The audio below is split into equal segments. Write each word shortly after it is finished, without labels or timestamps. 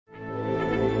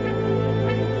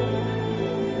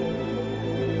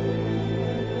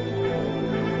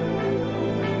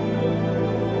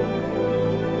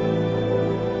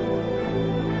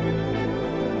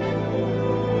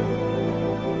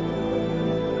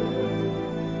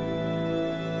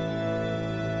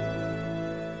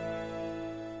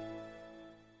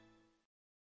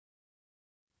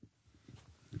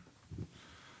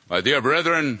My dear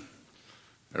brethren,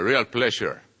 a real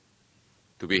pleasure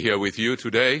to be here with you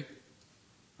today.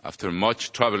 After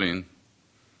much traveling,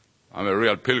 I'm a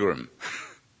real pilgrim.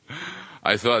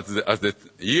 I thought that as the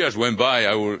years went by,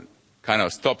 I would kind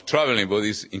of stop traveling, but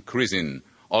it's increasing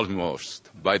almost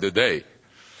by the day.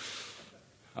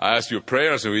 I asked your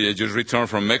prayers. We just returned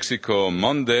from Mexico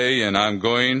Monday, and I'm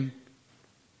going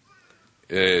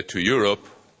to Europe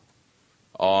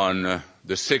on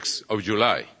the 6th of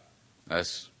July.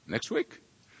 That's next week.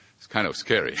 It's kind of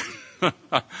scary.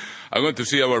 I'm going to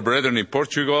see our brethren in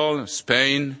Portugal,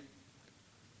 Spain,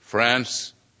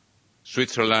 France,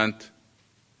 Switzerland,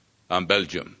 and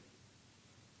Belgium.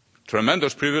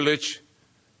 Tremendous privilege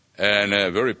and a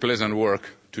very pleasant work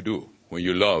to do when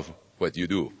you love what you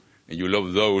do and you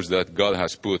love those that God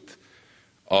has put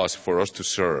for us to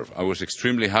serve. I was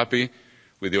extremely happy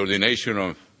with the ordination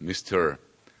of Mr.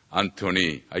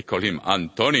 Anthony. I call him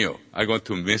Antonio. I'm going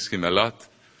to miss him a lot.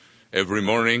 Every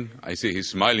morning I see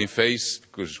his smiling face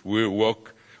because we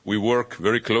work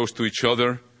very close to each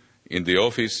other in the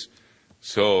office.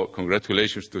 So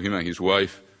congratulations to him and his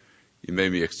wife. It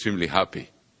made me extremely happy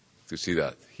to see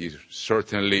that. He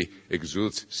certainly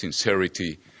exudes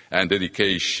sincerity and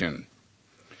dedication.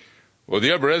 Well,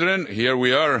 dear brethren, here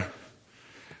we are,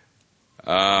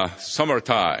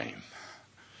 summertime.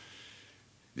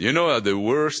 You know that the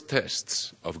worst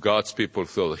tests of God's people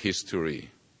throughout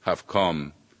history have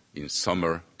come in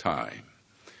summertime.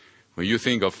 When you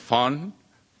think of fun,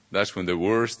 that's when the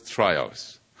worst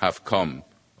trials have come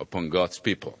upon God's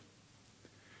people.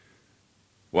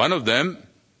 One of them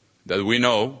that we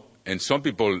know, and some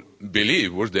people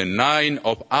believe, was the 9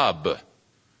 of Ab.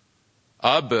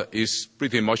 Ab is the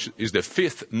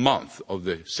 5th month of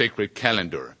the sacred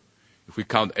calendar. If we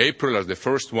count April as the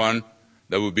first one,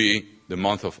 that would be the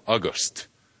month of August.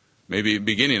 Maybe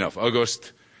beginning of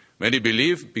August. Many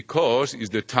believe because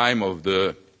it's the time of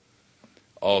the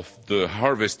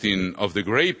harvesting of the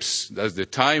grapes. That's the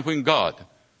time when God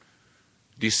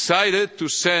decided to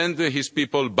send his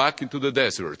people back into the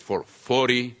desert for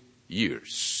 40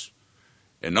 years.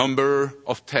 A number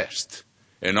of tests,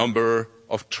 a number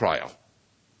of trials.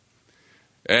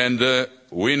 And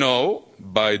we know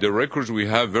by the records we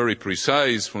have very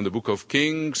precise from the book of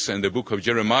Kings and the book of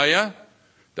Jeremiah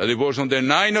that it was on the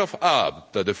 9th of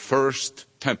Ab that the first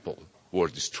temple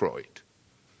was destroyed.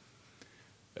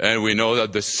 And we know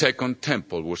that the second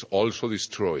temple was also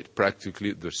destroyed,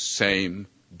 practically the same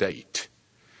date.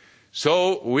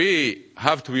 So we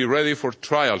have to be ready for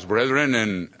trials, brethren,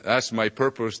 and that's my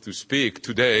purpose to speak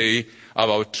today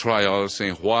about trials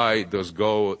and why does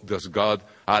God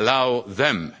allow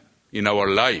them in our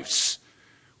lives.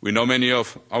 We know many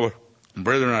of our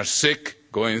brethren are sick,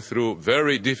 going through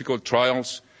very difficult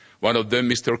trials. One of them,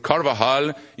 Mr.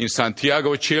 Carvajal in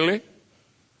Santiago, Chile.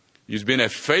 He's been a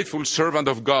faithful servant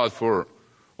of God for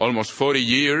almost 40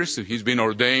 years. He's been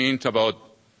ordained about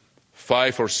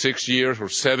 5 or 6 years or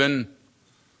 7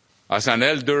 as an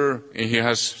elder, and he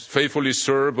has faithfully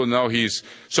served, but now he's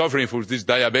suffering from this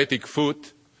diabetic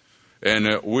foot.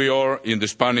 And we are in the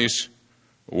Spanish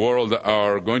world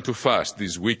are going to fast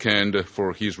this weekend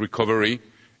for his recovery,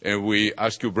 and we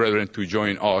ask you, brethren, to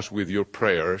join us with your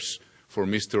prayers for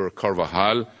Mr.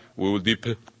 Carvajal. We will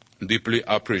deeply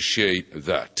appreciate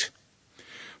that.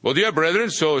 Well, dear brethren,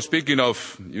 so speaking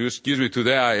of, you excuse me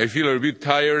today, I feel a bit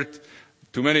tired,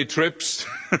 too many trips.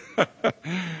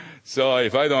 So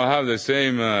if I don't have the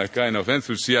same kind of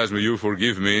enthusiasm, you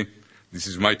forgive me. This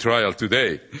is my trial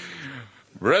today.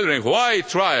 Brethren, why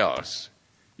trials?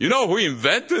 You know who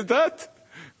invented that?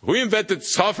 Who invented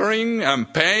suffering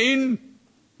and pain?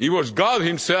 It was God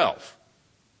himself.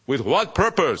 With what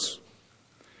purpose?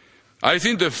 I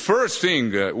think the first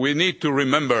thing we need to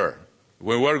remember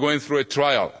when we're going through a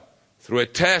trial, through a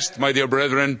test, my dear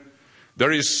brethren,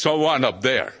 there is someone up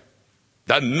there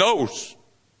that knows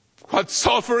what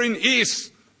suffering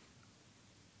is.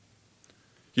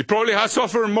 He probably has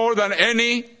suffered more than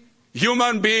any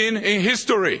human being in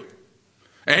history.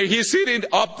 And he's sitting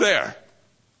up there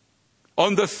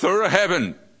on the third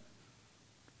heaven.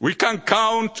 We can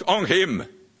count on him.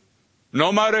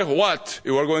 No matter what,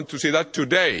 you are going to see that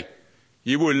today.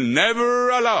 He will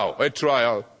never allow a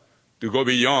trial to go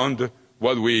beyond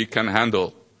what we can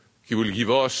handle. He will give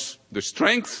us the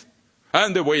strength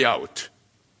and the way out.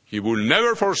 He will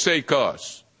never forsake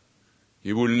us.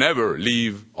 He will never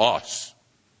leave us.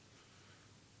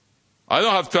 I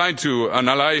don't have time to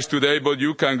analyze today, but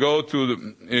you can go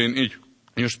to in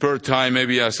your spare time,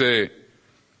 maybe as a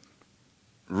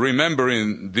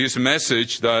remembering this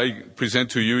message that I present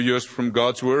to you just from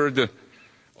God's Word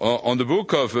on the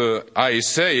book of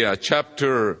Isaiah,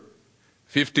 chapter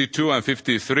 52 and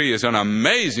 53 is an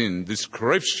amazing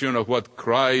description of what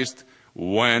Christ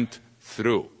went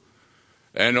through.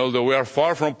 And although we are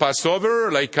far from Passover,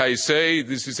 like I say,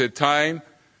 this is a time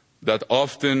that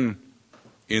often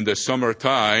in the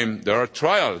summertime there are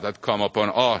trials that come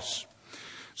upon us.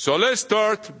 So let's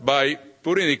start by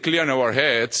putting it clear in our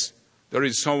heads. There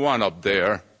is someone up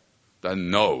there that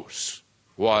knows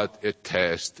what a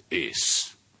test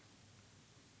is.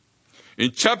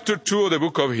 In chapter 2 of the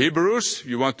book of Hebrews,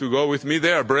 you want to go with me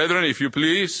there, brethren, if you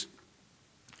please.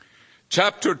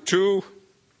 Chapter 2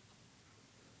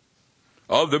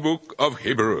 of the book of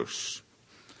Hebrews,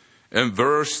 and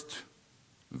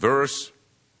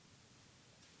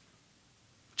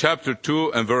chapter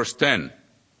 2 and verse 10.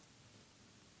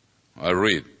 I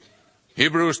read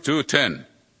Hebrews 2:10.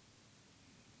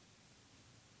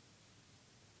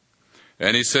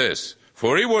 And it says,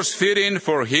 "For it was fitting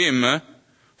for him,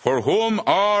 for whom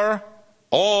are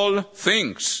all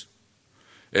things,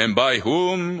 and by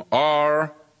whom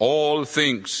are all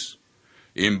things,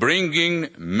 in bringing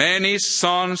many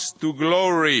sons to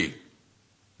glory."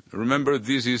 Remember,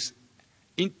 this is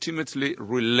intimately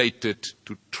related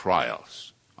to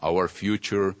trials, our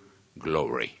future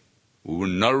glory. We will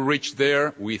not reach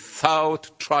there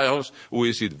without trials.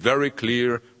 We see it very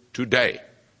clear today.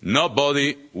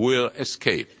 Nobody will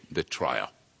escape the trial.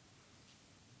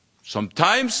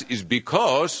 Sometimes it's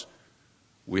because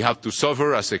we have to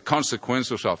suffer as a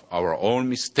consequence of our own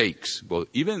mistakes. But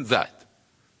even that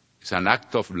is an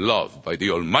act of love by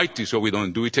the Almighty, so we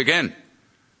don't do it again.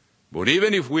 But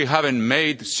even if we haven't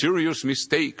made serious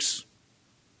mistakes,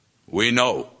 we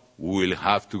know we will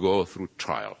have to go through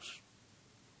trials.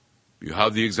 You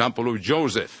have the example of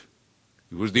Joseph.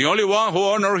 He was the only one who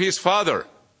honored his father.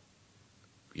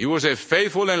 He was a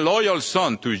faithful and loyal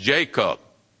son to Jacob.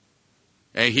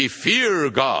 And he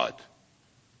feared God.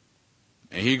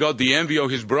 And he got the envy of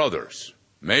his brothers.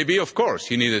 Maybe, of course,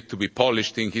 he needed to be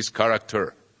polished in his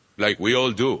character, like we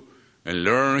all do, and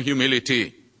learn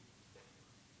humility.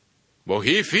 But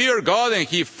he feared God and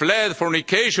he fled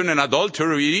fornication and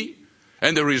adultery.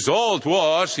 And the result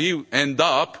was he ended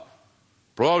up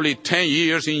probably 10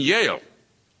 years in jail.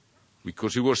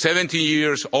 Because he was 17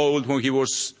 years old when he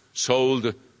was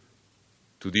sold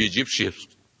to the Egyptians.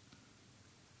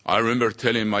 I remember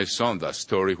telling my son that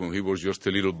story when he was just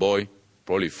a little boy,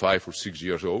 probably 5 or 6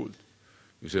 years old.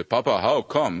 He said, "Papa, how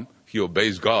come he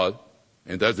obeys God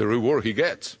and that's the reward he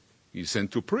gets? He's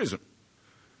sent to prison."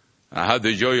 I had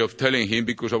the joy of telling him,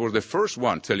 because I was the first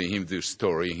one telling him this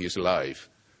story in his life.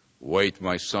 "Wait,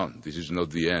 my son, this is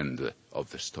not the end of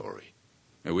the story."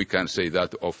 And we can say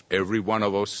that of every one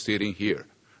of us sitting here,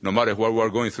 no matter what we're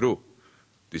going through.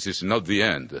 This is not the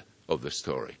end of the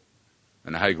story.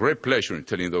 And I had great pleasure in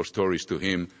telling those stories to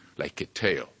him like a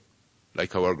tale,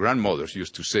 like our grandmothers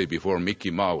used to say before Mickey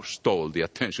Mouse stole the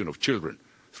attention of children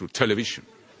through television.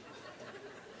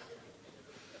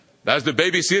 That's the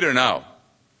babysitter now.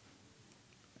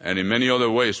 And in many other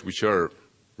ways which are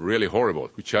really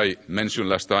horrible, which I mentioned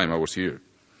last time I was here.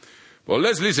 Well,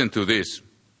 let's listen to this.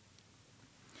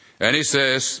 And he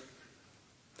says,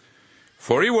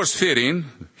 "For it was fitting,"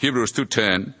 Hebrews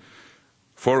 2:10,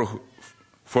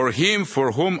 for him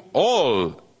for whom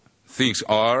all things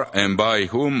are, and by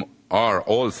whom are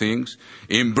all things,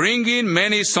 in bringing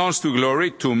many sons to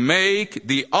glory, to make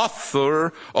the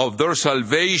author of their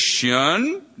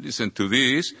salvation," listen to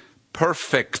this,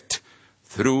 "perfect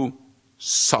through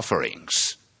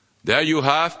sufferings." There you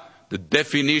have the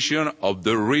definition of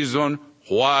the reason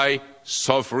why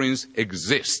sufferings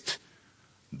exist.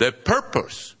 The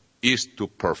purpose is to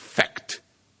perfect,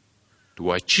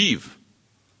 to achieve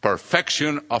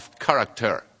perfection of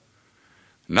character.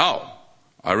 Now,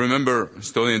 I remember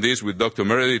studying this with Dr.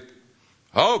 Meredith.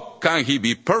 How can he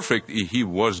be perfect if he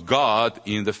was God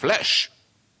in the flesh?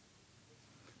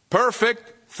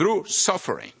 Perfect through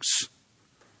sufferings.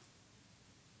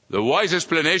 The wise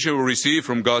explanation we receive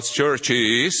from God's church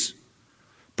is,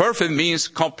 perfect means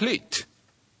complete.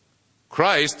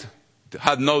 Christ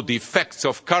had no defects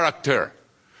of character,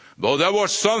 but there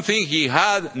was something he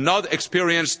had not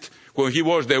experienced when he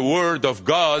was the Word of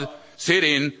God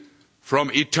sitting from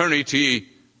eternity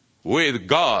with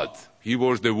God. He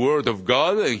was the Word of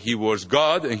God, and he was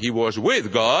God, and he was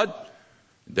with God.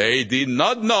 They did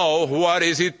not know what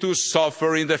is it to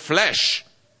suffer in the flesh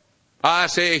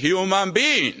as a human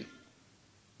being.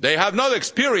 They have not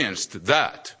experienced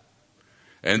that.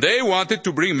 And they wanted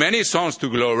to bring many sons to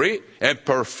glory and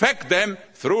perfect them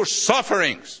through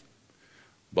sufferings.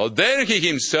 But then he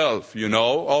himself,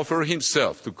 offered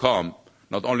himself to come,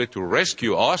 not only to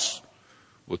rescue us,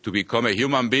 but to become a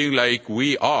human being like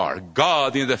we are,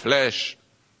 God in the flesh.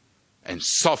 and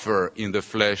suffer in the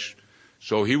flesh.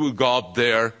 So he would go up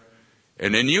there,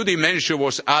 and a new dimension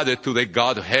was added to the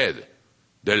Godhead,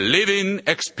 the living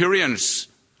experience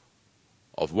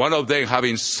of one of them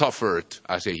having suffered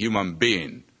as a human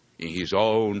being in his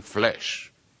own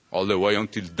flesh, all the way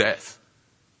until death.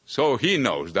 So he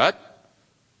knows that,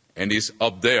 and is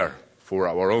up there for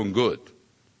our own good.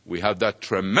 We have that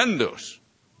tremendous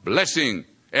blessing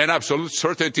and absolute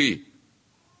certainty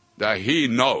that he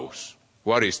knows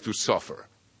what is to suffer.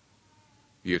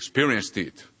 He experienced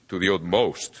it to the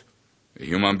utmost. A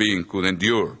human being could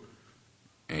endure,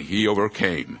 and he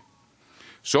overcame.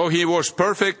 So he was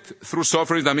perfect through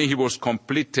suffering. That means he was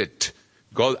completed.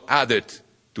 God added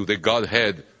to the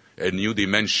Godhead a new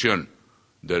dimension,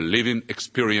 the living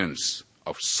experience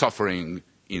of suffering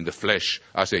in the flesh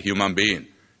as a human being.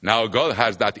 Now God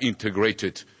has that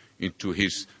integrated into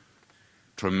his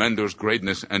tremendous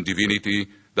greatness and divinity.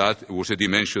 That was a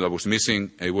dimension that was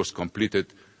missing, and it was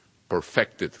completed,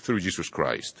 perfected through Jesus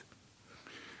Christ.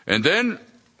 And then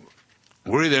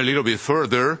we read a little bit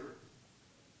further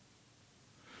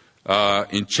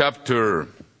in chapter,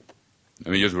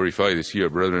 let me just verify this here,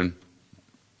 brethren.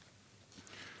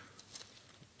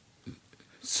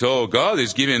 So God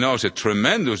is giving us a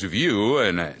tremendous view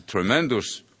and a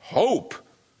tremendous hope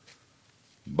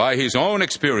by his own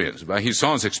experience, by his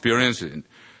son's experience. And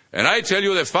I tell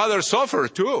you, the father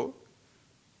suffered too.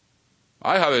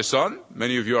 I have a son.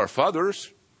 Many of you are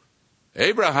fathers.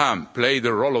 Abraham played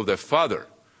the role of the father.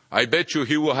 I bet you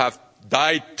he would have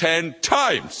died 10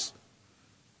 times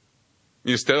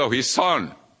instead of his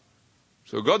son.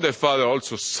 So God the Father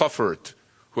also suffered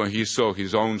when he saw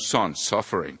his own son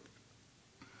suffering.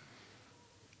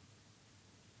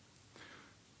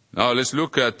 Now let's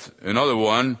look at another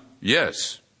one.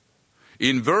 Yes.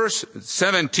 In verse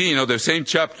 17 of the same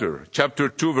chapter, chapter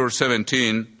 2, verse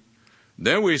 17,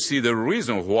 then we see the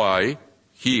reason why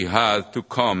he had to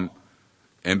come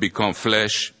and become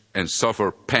flesh and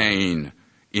suffer pain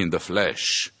in the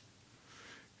flesh.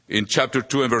 In chapter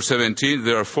 2 and verse 17,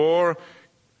 therefore,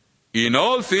 in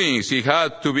all things he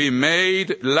had to be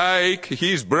made like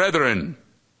his brethren,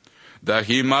 that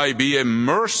he might be a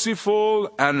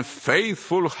merciful and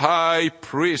faithful high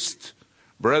priest.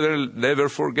 Brethren, never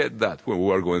forget that when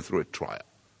we are going through a trial.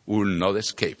 We will not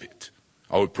escape it.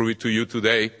 I will prove it to you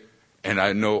today, and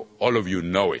I know all of you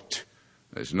know it.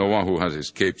 There's no one who has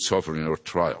escaped suffering or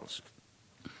trials.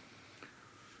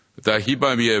 That he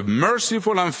might be a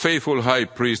merciful and faithful high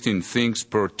priest in things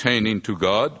pertaining to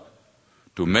God,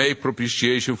 to make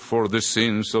propitiation for the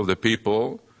sins of the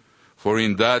people, for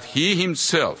in that he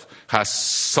himself has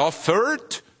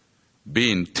suffered,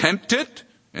 being tempted,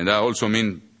 and that also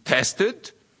means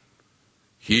tested,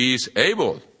 he is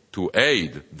able to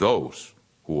aid those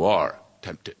who are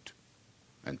tempted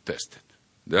and tested.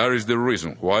 That is the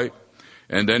reason why.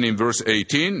 And then in verse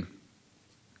 18,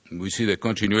 we see the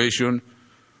continuation,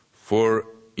 for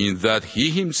in that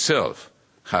he himself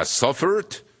has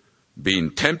suffered,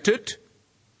 being tempted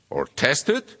or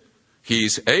tested, he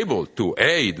is able to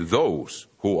aid those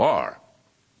who are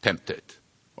tempted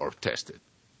or tested.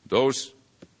 Those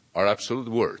are absolute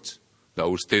words that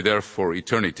will stay there for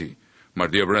eternity, my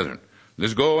dear brethren.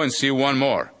 Let's go and see one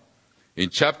more. In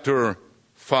chapter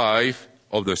 5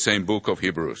 of the same book of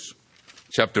Hebrews.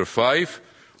 Chapter 5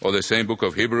 of the same book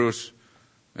of Hebrews,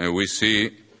 and we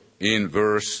see in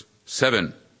verse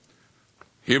 7.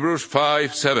 Hebrews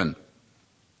 5:7.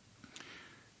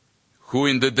 Who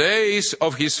in the days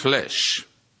of his flesh,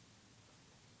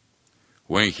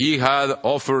 when he had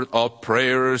offered up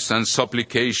prayers and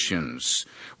supplications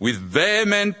with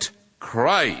vehement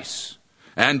cries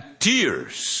and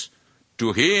tears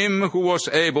to him who was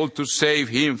able to save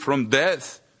him from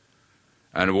death,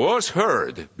 and was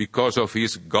heard because of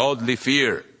his godly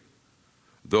fear.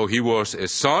 Though he was a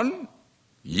son,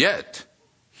 yet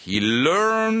he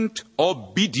learned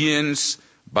obedience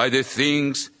by the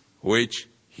things which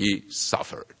he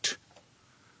suffered.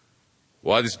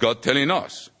 What is God telling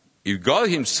us? If God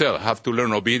himself have to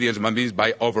learn obedience, that means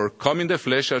by overcoming the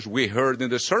flesh, as we heard in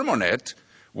the sermonette.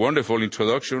 Wonderful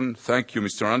introduction. Thank you,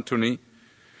 Mr. Anthony.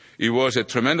 It was a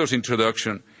tremendous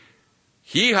introduction.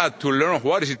 He had to learn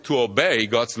what is it to obey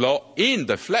God's law in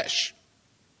the flesh.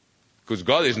 Because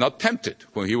God is not tempted.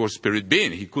 When he was spirit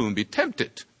being, he couldn't be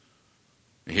tempted.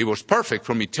 He was perfect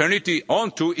from eternity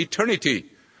on to eternity.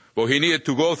 But he needed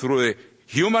to go through the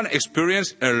human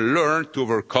experience and learn to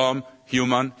overcome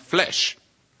human flesh.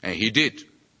 And he did.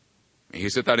 And he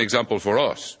set an example for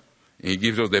us. And he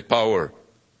gives us the power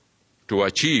to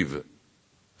achieve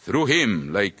through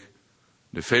him, like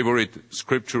the favorite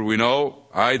scripture we know,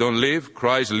 I don't live,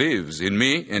 Christ lives in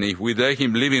me, and if we let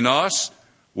him live in us,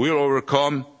 we'll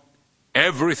overcome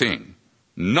everything.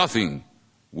 Nothing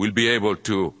will be able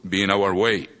to be in our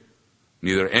way.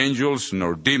 Neither angels,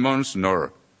 nor demons,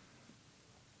 nor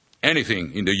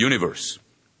anything in the universe,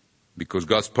 because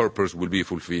God's purpose will be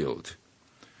fulfilled.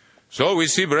 So we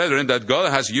see, brethren, that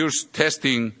God has used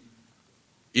testing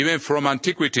even from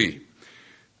antiquity.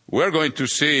 We're going to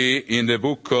see in the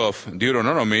book of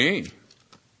Deuteronomy,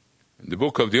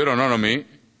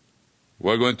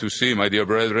 we're going to see, my dear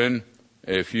brethren,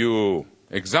 a few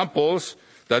examples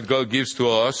that God gives to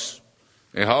us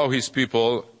and how his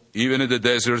people, even in the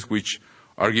desert, which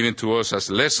are given to us as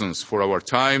lessons for our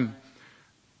time,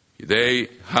 they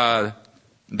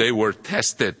were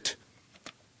tested.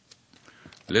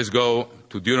 Let's go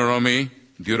to Deuteronomy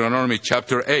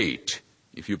chapter 8,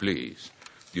 if you please.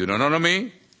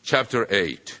 Deuteronomy chapter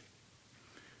 8.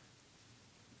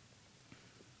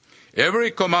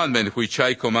 Every commandment which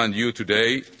I command you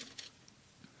today,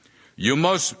 you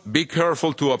must be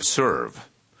careful to observe,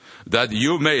 that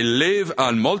you may live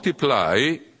and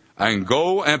multiply and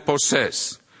go and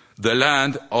possess the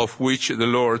land of which the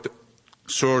Lord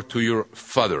swore to your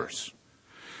fathers.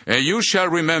 And you shall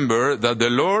remember that the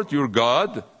Lord your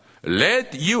God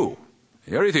led you,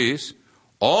 here it is,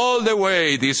 all the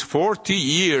way these 40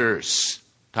 years,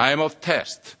 time of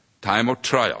test, time of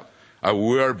trial. And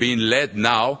we are being led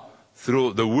now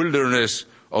through the wilderness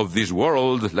of this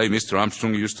world, like Mr.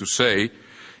 Armstrong used to say,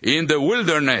 in the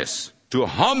wilderness to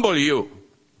humble you.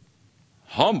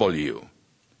 Humble you.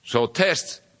 So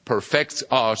test perfects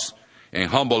us and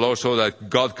humble us so that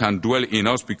God can dwell in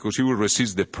us, because he will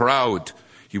resist the proud.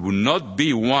 He will not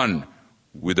be one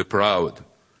with the proud.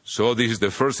 So this is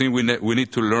the first thing we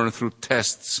need to learn through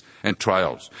tests and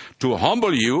trials. To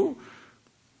humble you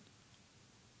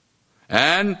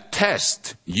and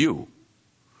test you.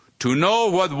 To know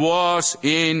what was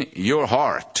in your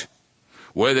heart,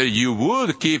 whether you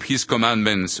would keep his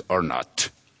commandments or not.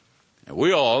 And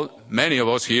we all, many of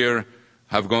us here,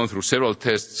 have gone through several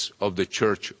tests of the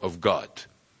church of God.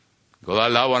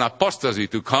 God allowed an apostasy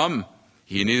to come.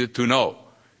 He needed to know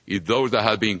if those that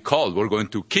had been called were going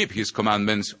to keep his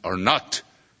commandments or not.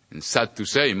 And sad to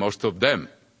say, most of them,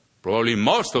 probably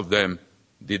most of them,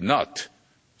 did not.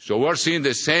 So we're seeing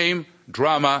the same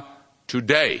drama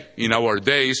today, in our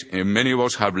days, and many of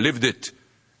us have lived it.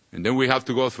 And then we have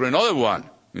to go through another one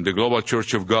in the global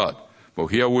church of God. But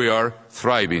here we are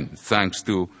thriving thanks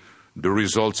to the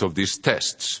results of these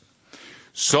tests.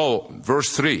 So,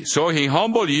 verse 3, so he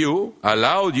humbled you,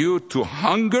 allowed you to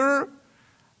hunger,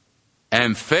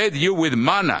 and fed you with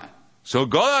manna. So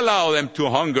God allowed them to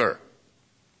hunger.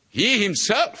 He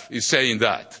himself is saying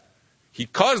that. He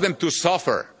caused them to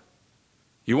suffer.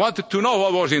 He wanted to know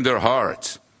what was in their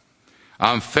hearts.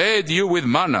 And fed you with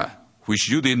manna, which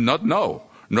you did not know,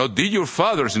 nor did your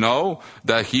fathers know,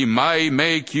 that he might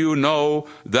make you know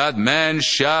that man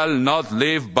shall not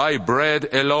live by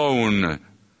bread alone,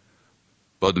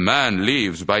 but man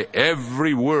lives by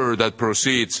every word that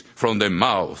proceeds from the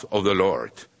mouth of the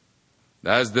Lord.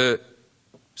 That's the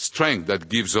strength that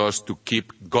gives us to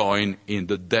keep going in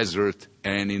the desert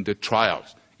and in the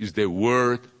trials, is the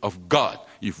word of God.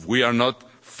 If we are not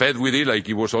fed with it, like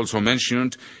it was also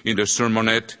mentioned in the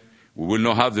sermonette, we will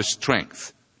not have the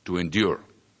strength to endure.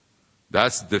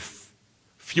 That's the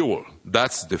fuel,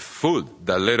 that's the food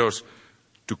that led us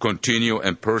to continue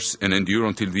and endure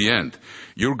until the end.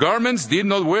 Your garments did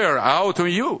not wear out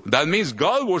on you. That means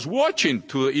God was watching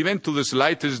even to the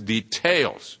slightest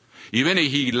details. Even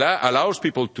if he allows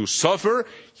people to suffer,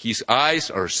 his eyes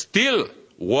are still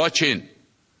watching.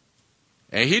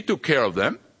 And he took care of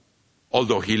them.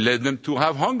 Although he led them to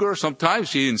have hunger,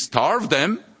 sometimes he didn't starve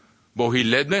them, but he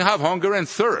let them have hunger and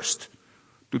thirst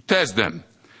to test them.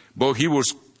 But he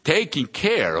was taking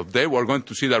care of them. We're going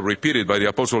to see that repeated by the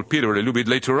Apostle Peter a little bit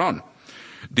later on.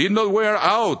 Did not wear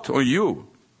out on you,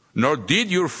 nor did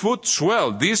your foot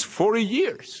swell these 40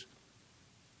 years.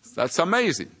 That's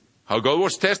amazing. How God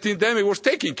was testing them, he was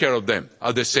taking care of them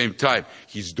at the same time.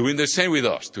 He's doing the same with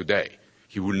us today.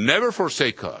 He will never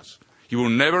forsake us. He will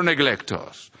never neglect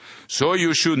us. So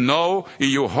you should know in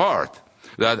your heart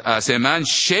that as a man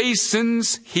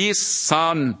chastens his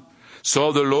son,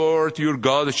 so the Lord your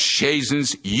God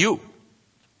chastens you.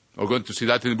 We're going to see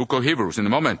that in the book of Hebrews in a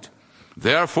moment.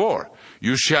 Therefore,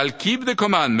 you shall keep the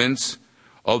commandments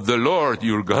of the Lord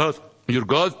your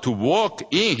God to walk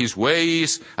in his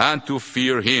ways and to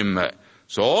fear him.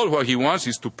 So all what he wants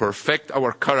is to perfect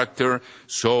our character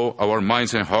so our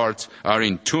minds and hearts are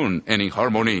in tune and in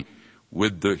harmony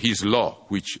with his law,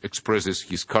 which expresses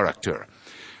his character.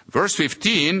 Verse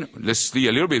 15, let's see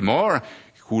a little bit more.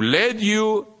 Who led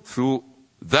you through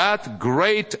that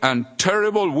great and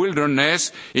terrible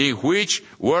wilderness in which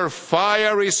were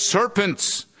fiery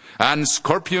serpents and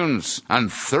scorpions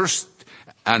and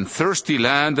thirsty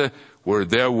land where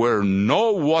there were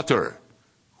no water,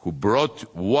 who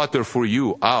brought water for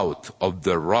you out of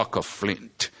the rock of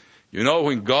flint. You know,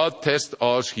 when God tests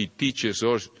us, He teaches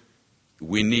us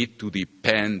we need to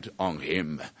depend on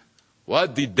Him.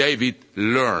 What did David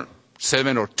learn?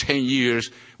 7 or 10 years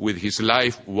with his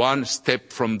life, one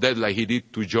step from death like he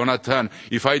did to Jonathan.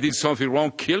 If I did something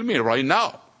wrong, kill me right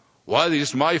now. What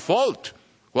is my fault?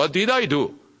 What did I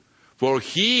do? For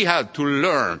he had to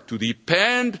learn to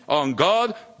depend on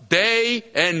God day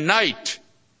and night.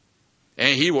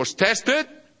 And he was tested.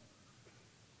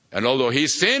 And although he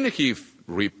sinned, he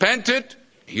repented.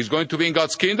 He's going to be in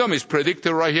God's kingdom. It's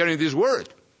predicted right here in this word.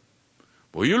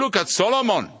 But you look at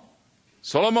Solomon.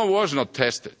 Solomon was not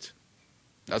tested.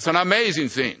 That's an amazing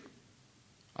thing.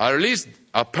 At least,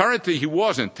 apparently, he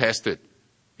wasn't tested.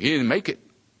 He didn't make it.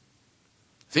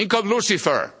 Think of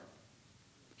Lucifer.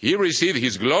 He received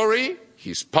his glory,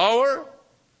 his power,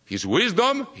 his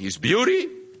wisdom, his beauty,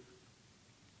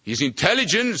 his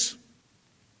intelligence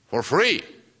for free.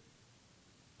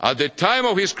 At the time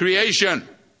of his creation,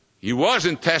 he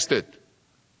wasn't tested,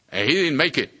 and he didn't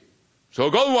make it. So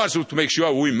God wants us to make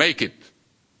sure we make it.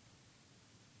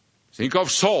 Think of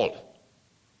Saul,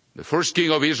 the first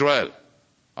king of Israel.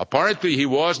 Apparently he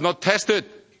was not tested,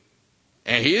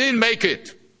 and he didn't make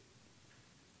it.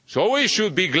 So we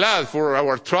should be glad for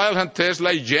our trial and test,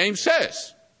 like James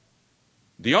says.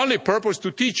 The only purpose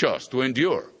to teach us to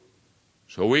endure,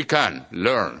 so we can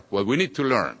learn what we need to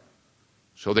learn.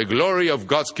 So the glory of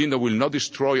God's kingdom will not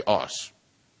destroy us.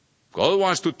 God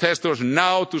wants to test us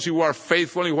now to see we are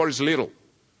faithful in what is little.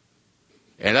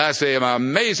 And that's an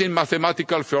amazing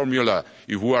mathematical formula.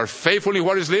 If we are faithful in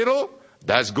what is little,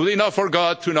 that's good enough for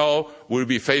God to know we'll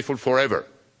be faithful forever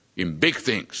in big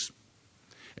things.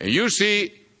 And you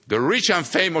see, the rich and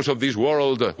famous of this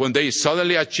world, when they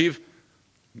suddenly achieve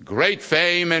great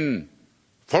fame and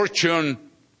fortune,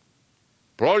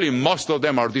 probably most of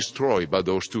them are destroyed by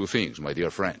those two things, my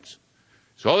dear friends.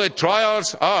 So the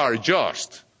trials are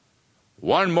just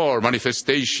one more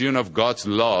manifestation of God's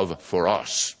love for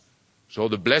us. So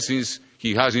the blessings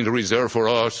He has in reserve for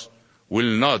us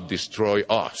will not destroy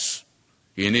us.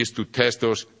 He needs to test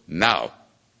us now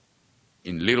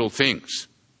in little things,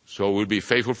 so we'll be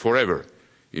faithful forever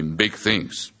in big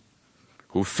things.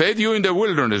 Who fed you in the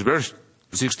wilderness, verse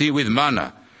 16, with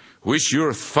manna, which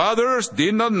your fathers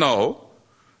did not know,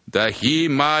 that He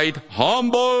might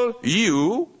humble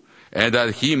you and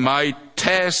that He might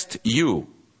test you.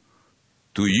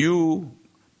 To you,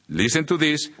 listen to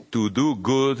this, to do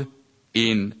good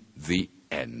in the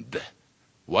end.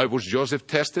 Why was Joseph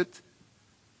tested?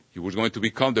 He was going to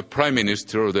become the prime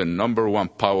minister, the number one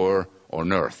power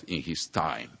on earth in his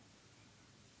time.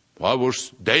 Why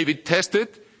was David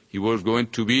tested? He was going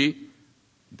to be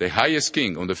the highest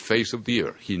king on the face of the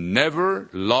earth. He never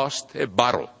lost a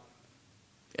battle.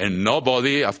 And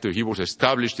nobody, after he was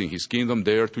established in his kingdom,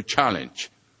 dared to challenge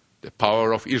the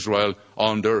power of Israel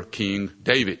under King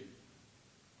David.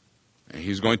 And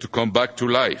he's going to come back to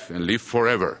life and live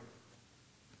forever.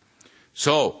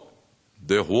 So,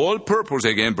 the whole purpose,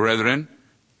 again, brethren,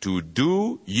 to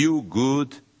do you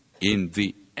good in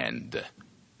the end.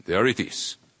 There it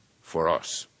is for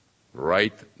us,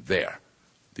 right there.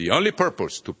 The only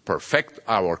purpose, to perfect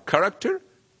our character,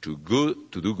 to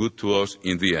do good to us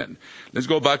in the end. Let's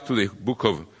go back to the book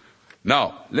of...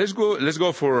 Now, let's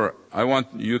go for... I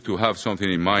want you to have something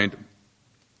in mind.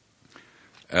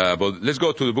 But let's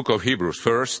go to the book of Hebrews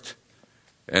first.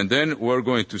 And then we're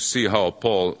going to see how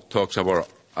Paul talks about,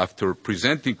 after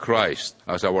presenting Christ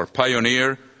as our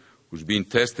pioneer, who's been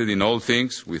tested in all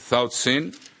things without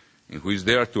sin, and who is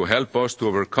there to help us to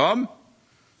overcome.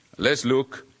 Let's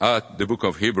look at the book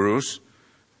of Hebrews,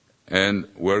 and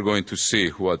we're going to see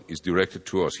what is directed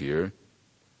to us here.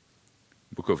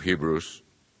 Book of Hebrews,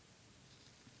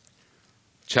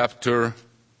 chapter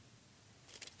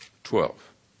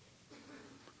 12.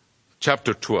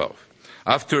 Chapter 12.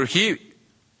 After he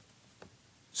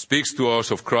speaks to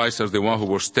us of Christ as the one who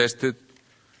was tested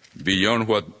beyond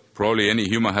what probably any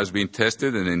human has been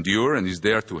tested and endured and is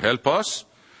there to help us,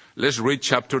 let's read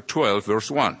chapter 12, verse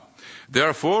 1.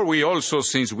 Therefore, we also,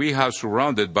 since we have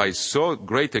surrounded by so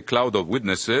great a cloud of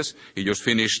witnesses, he just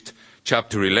finished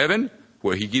chapter 11,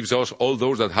 where he gives us all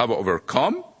those that have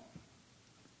overcome,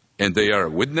 and they are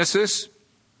witnesses,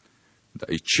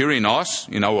 they cheering us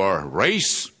in our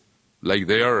race, like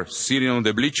they are sitting on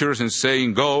the bleachers and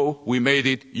saying, go, we made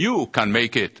it, you can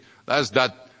make it. That's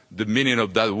the meaning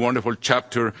of that wonderful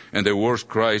chapter and the words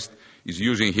Christ is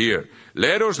using here.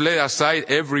 Let us lay aside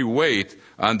every weight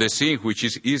and the sin which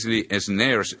is easily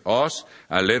ensnares us,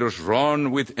 and let us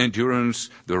run with endurance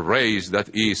the race that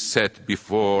is set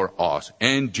before us.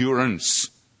 Endurance.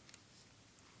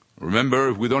 Remember,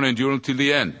 if we don't endure until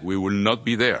the end, we will not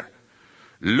be there.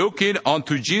 Looking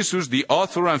unto Jesus, the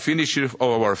author and finisher of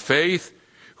our faith,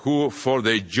 who for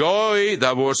the joy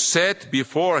that was set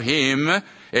before him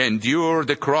endured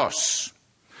the cross,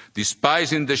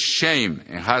 despising the shame,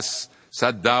 and has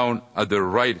sat down at the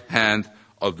right hand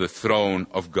of the throne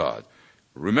of God.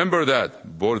 Remember that,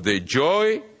 for the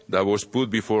joy that was put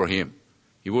before him.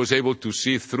 He was able to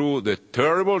see through the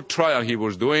terrible trial he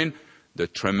was doing, the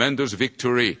tremendous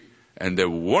victory, and the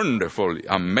wonderful,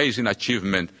 amazing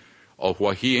achievement of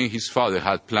what he and his Father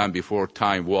had planned before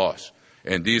time was.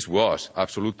 And this was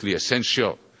absolutely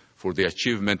essential for the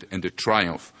achievement and the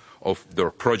triumph of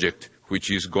their project,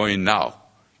 which is going now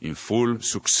in full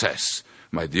success,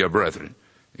 my dear brethren.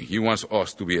 And he wants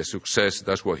us to be a success.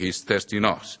 That's what he's testing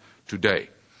us today.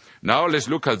 Now let's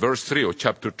look at verse 3 of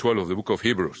chapter 12 of the book of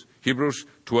Hebrews. Hebrews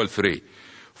 12:3.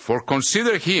 For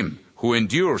consider him who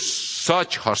endures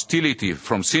such hostility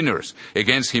from sinners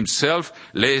against himself,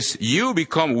 lest you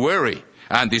become weary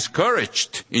and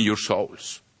discouraged in your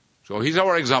souls. So he's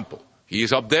our example. He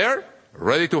is up there,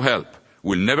 ready to help.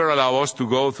 Will never allow us to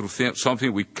go through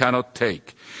something we cannot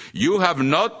take. You have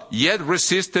not yet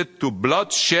resisted to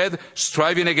bloodshed,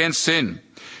 striving against sin.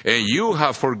 And you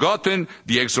have forgotten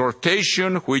the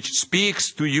exhortation which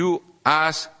speaks to you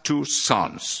as to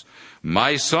sons.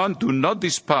 My son, do not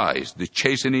despise the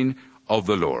chastening of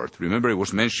the Lord. Remember, it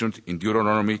was mentioned in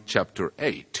Deuteronomy chapter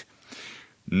 8.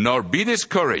 Nor be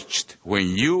discouraged when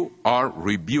you are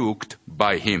rebuked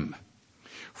by him.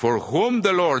 For whom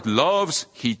the Lord loves,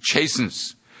 he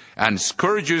chastens, and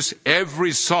scourges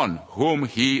every son whom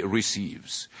he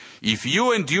receives. If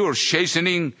you endure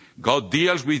chastening, God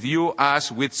deals with you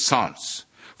as with sons.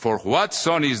 For what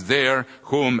son is there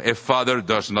whom a father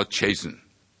does not chasten?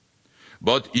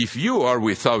 But if you are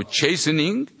without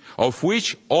chastening, of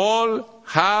which all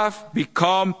have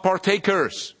become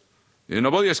partakers,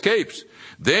 nobody escapes,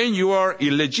 then you are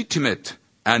illegitimate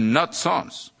and not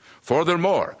sons.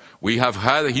 Furthermore, we have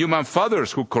had human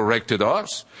fathers who corrected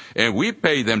us, and we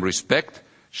pay them respect.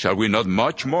 Shall we not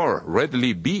much more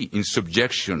readily be in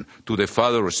subjection to the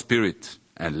Father of Spirit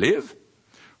and live?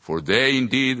 For they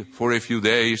indeed for a few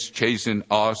days chasten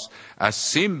us as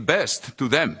seemed best to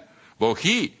them, but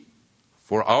he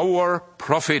for our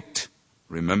profit.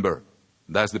 Remember,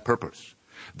 that's the purpose,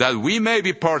 that we may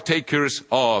be partakers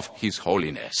of his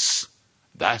holiness.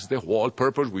 That's the whole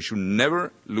purpose. We should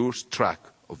never lose track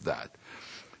of that.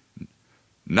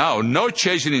 Now, no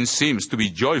chastening seems to be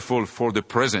joyful for the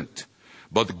present,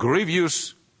 but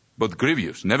grievous.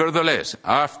 Nevertheless,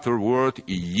 afterward it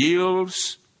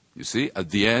yields, you see, at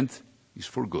the end, is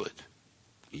for good.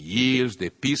 It yields the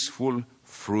peaceful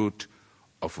fruit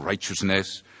of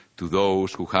righteousness to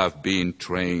those who have been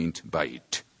trained by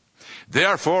it.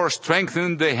 Therefore,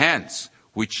 strengthen the hands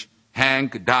which hang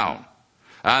down,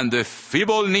 and the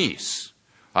feeble knees,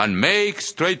 and make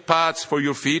straight paths for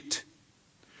your feet,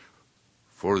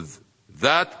 for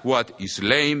that what is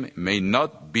lame may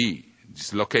not be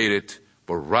dislocated,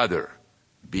 but rather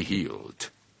be healed.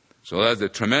 So that's the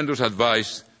tremendous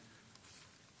advice.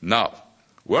 Now,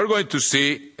 we're going to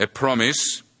see a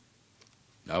promise.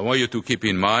 I want you to keep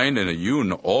in mind, and you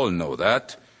all know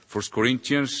that, 1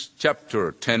 Corinthians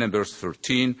chapter 10 and verse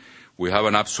 13, we have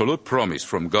an absolute promise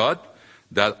from God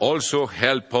that also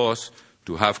help us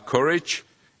to have courage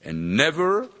and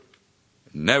never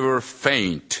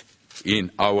faint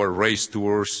in our race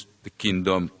towards the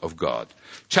kingdom of God.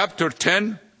 Chapter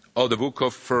 10 of the book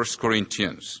of 1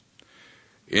 Corinthians.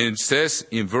 It says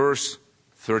in verse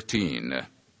 13,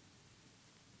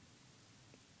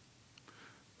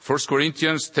 1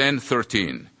 Corinthians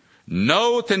 10:13,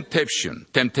 no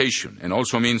temptation, and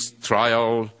also means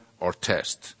trial or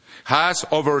test, has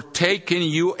overtaken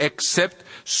you except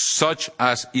such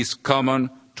as is common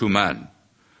to man.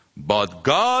 But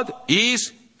God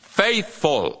is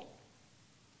faithful.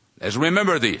 Let's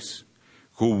remember this.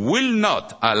 Who will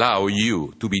not allow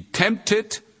you to be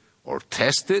tempted or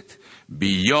tested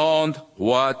beyond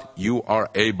what you are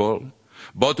able,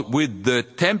 but with the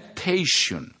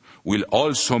temptation will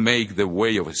also make the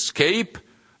way of escape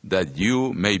that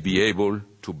you may be able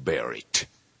to bear it.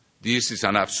 This is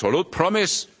an absolute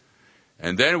promise.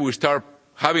 And then we start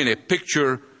having a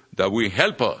picture that will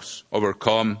help us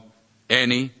overcome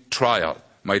any trial,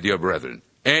 my dear brethren,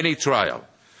 any trial.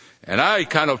 And I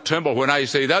kind of tremble when I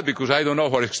say that because I don't know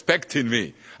what's expecting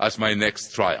me as my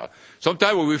next trial.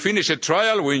 Sometimes when we finish a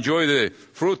trial, we enjoy the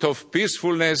fruit of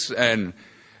peacefulness and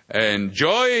and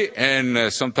joy,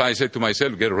 and sometimes I say to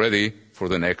myself, get ready for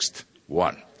the next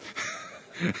one.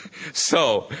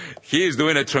 So he is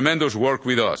doing a tremendous work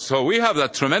with us. So we have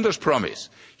that tremendous promise.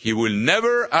 He will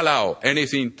never allow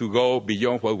anything to go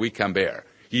beyond what we can bear.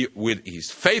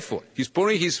 He's faithful. He's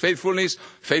putting his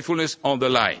faithfulness on the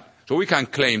line. So we can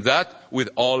claim that with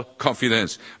all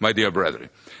confidence, my dear brethren.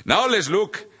 Now let's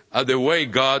look at the way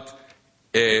God,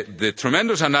 the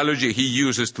tremendous analogy he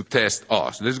uses to test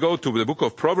us. Let's go to the book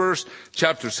of Proverbs,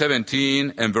 chapter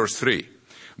 17 and verse 3.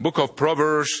 Book of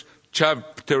Proverbs,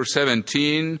 chapter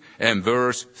 17 and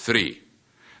verse 3.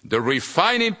 The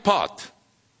refining pot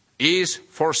is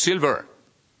for silver.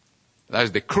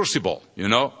 That's the crucible, you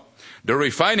know. The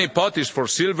refining pot is for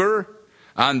silver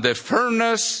and the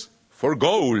furnace for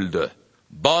gold.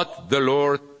 But the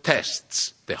Lord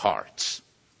tests the hearts.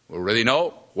 We already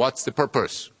know what's the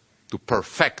purpose. To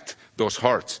perfect those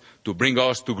hearts, to bring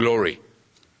us to glory.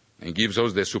 And gives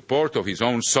us the support of his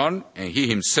own Son and he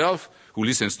himself who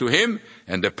listens to him,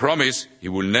 and the promise he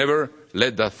will never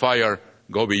let that fire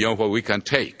go beyond what we can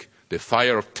take, the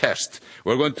fire of test.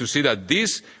 We're going to see that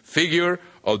this figure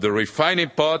of the refining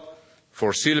pot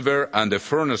for silver and the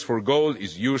furnace for gold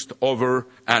is used over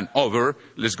and over.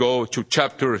 Let's go to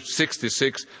chapter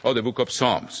 66 of the book of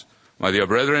Psalms. My dear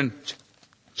brethren,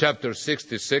 chapter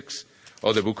 66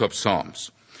 of the book of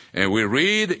Psalms. And we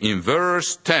read in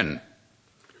verse 10,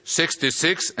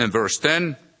 66 and verse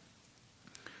 10,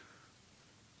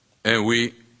 and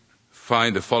we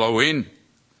find the following,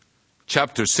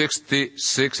 chapter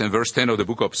 66 and verse 10 of the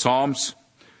book of Psalms.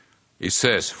 It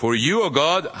says, for you, O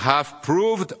God, have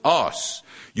proved us.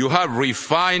 You have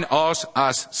refined us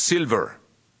as silver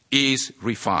is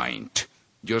refined.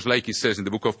 Just like it says in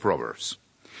the book of Proverbs.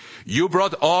 You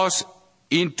brought us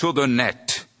into the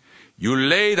net. You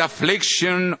laid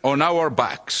affliction on our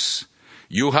backs.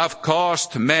 You have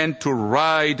caused men to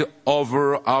ride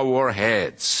over our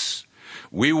heads.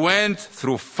 We went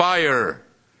through fire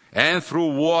and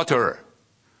through water,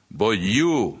 but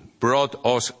you brought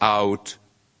us out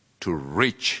to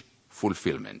rich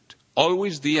fulfillment.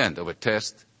 Always the end of a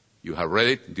test. You have read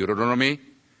it in Deuteronomy.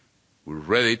 We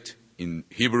read it in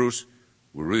Hebrews.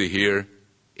 We read it here,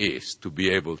 is to be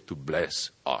able to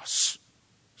bless us.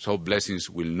 So blessings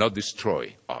will not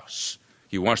destroy us.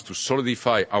 He wants to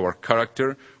solidify our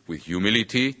character with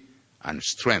humility and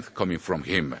strength coming from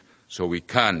him, so we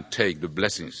can take the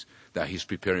blessings that he's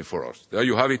preparing for us. There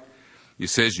you have it. He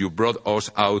says, you brought us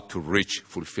out to rich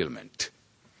fulfillment.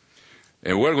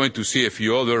 And we're going to see a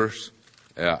few other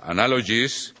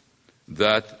analogies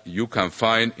that you can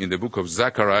find in the book of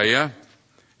Zechariah,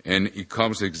 and it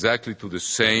comes exactly to the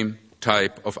same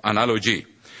type of analogy.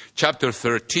 Chapter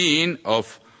 13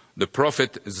 of the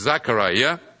prophet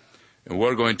Zechariah, and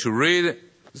we're going to read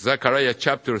Zechariah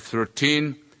chapter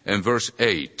 13 and verse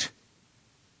 8.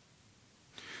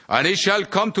 And it shall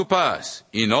come to pass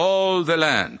in all the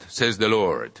land, says the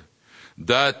Lord,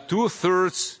 that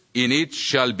 2/3 in it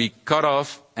shall be cut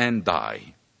off and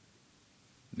die.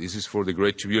 This is for the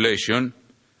great tribulation,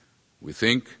 we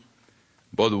think.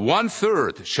 But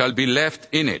 1/3 shall be left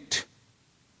in it.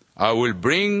 I will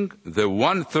bring the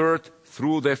 1/3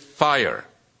 through the fire,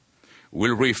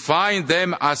 will refine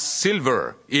them as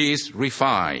silver is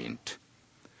refined,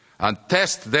 and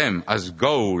test them as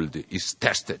gold is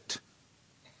tested.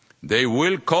 They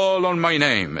will call on my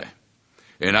name,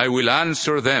 and I will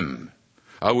answer them.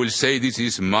 I will say, this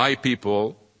is my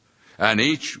people, and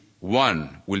each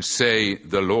one will say,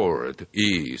 the Lord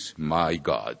is my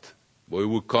God. We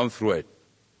will come through an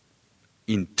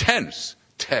intense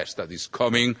test that is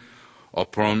coming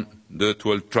upon the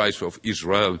 12 tribes of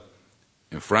Israel,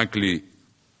 and frankly,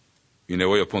 in a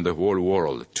way upon the whole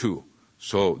world too.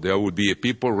 So there will be a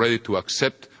people ready to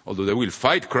accept, although they will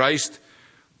fight Christ,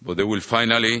 but they will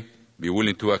finally be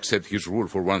willing to accept his rule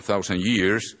for 1,000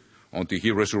 years until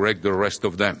he resurrects the rest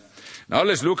of them. Now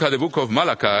let's look at the book of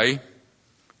Malachi,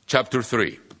 chapter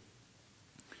 3.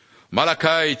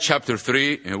 Malachi chapter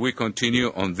 3, and we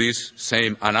continue on this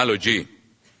same analogy.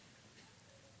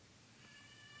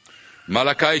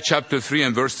 Malachi chapter 3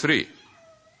 and verse 3.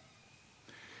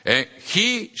 And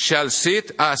he shall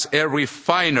sit as a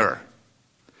refiner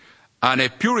and a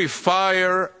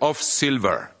purifier of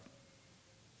silver.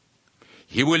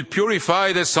 He will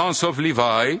purify the sons of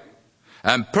Levi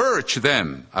and purge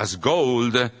them as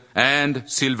gold and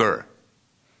silver,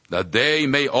 that they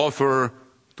may offer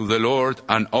to the Lord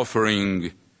an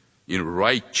offering in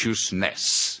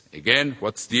righteousness. Again,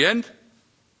 what's the end?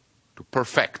 To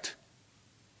perfect.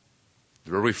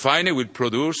 The refining will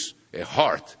produce a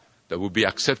heart that will be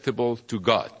acceptable to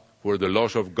God, where the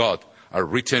laws of God are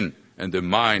written in their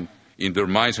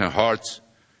minds and hearts,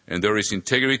 and there is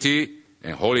integrity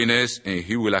and holiness, and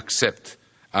he will accept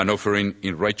an offering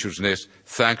in righteousness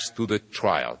thanks to the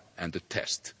trial and the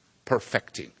test,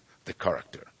 perfecting the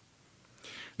character.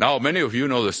 Now, many of you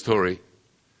know the story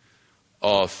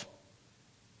of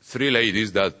 3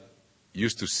 ladies that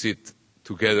used to sit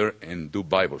together and do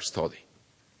Bible study.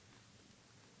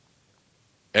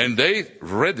 And they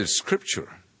read the scripture.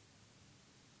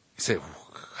 They said,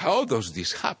 how does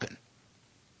this happen?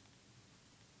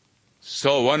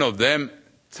 So one of them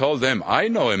told them, I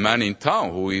know a man in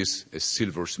town who is a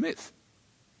silversmith.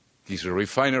 He's a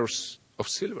refiner of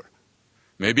silver.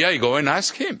 Maybe I go and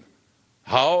ask him,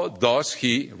 how does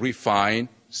he refine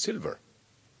silver?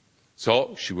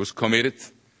 So she was committed.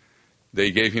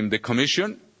 They gave him the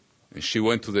commission, and she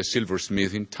went to the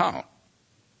silversmith in town.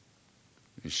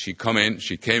 And she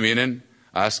came in and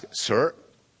asked, Sir,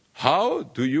 how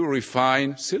do you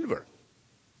refine silver?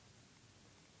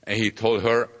 And he told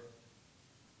her,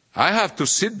 I have to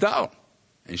sit down.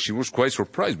 And she was quite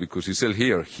surprised because he said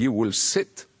here, he will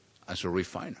sit as a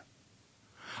refiner.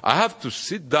 I have to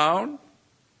sit down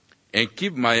and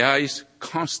keep my eyes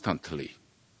constantly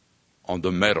on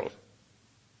the metal,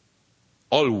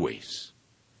 always,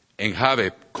 and have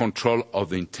a control of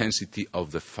the intensity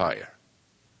of the fire.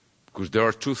 Because there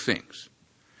are 2 things.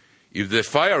 If the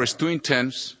fire is too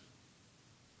intense,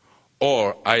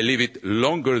 or I leave it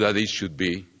longer than it should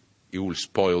be, it will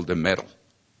spoil the metal.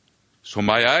 So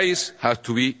my eyes have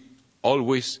to be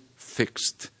always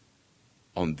fixed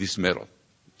on this metal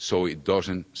so it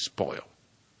doesn't spoil,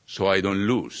 so I don't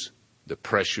lose the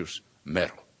precious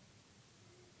metal.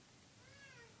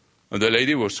 And the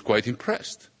lady was quite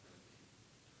impressed.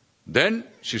 Then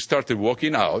she started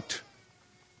walking out,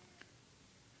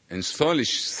 and suddenly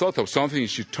she thought of something.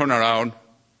 She turned around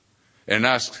and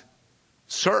asked,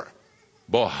 Sir,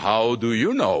 but how do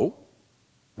you know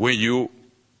when you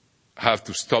have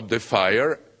to stop the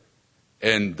fire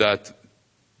and that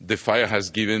the fire has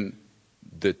given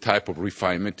the type of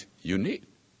refinement you need?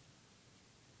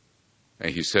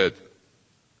 And he said,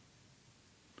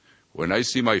 when I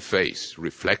see my face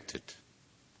reflected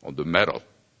on the metal,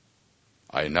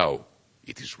 I know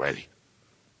it is ready.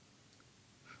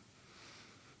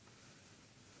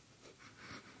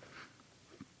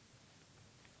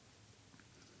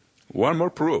 One more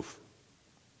proof.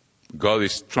 God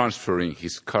is transferring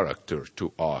his character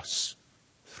to us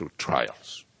through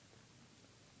trials.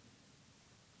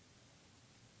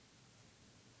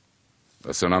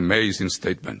 That's an amazing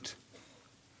statement.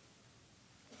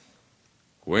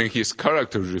 When his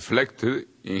character is reflected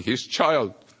in his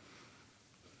child,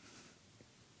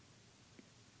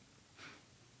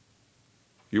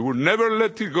 he will never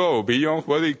let it go beyond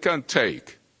what it can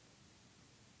take.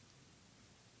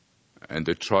 And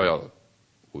the trial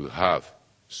will have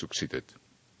succeeded.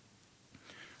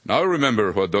 Now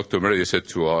remember what Dr. Meredith said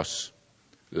to us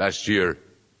last year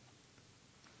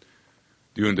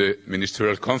during the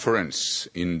ministerial conference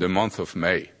in the month of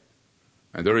May.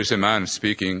 And there is a man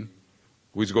speaking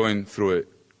who is going through a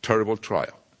terrible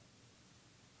trial,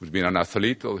 who's been an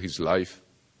athlete all his life,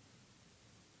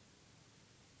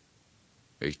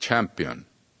 a champion,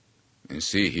 and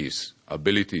see his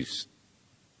abilities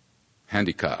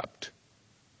handicapped.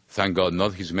 Thank God,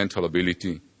 not his mental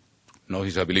ability, not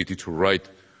his ability to write,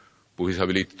 but his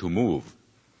ability to move.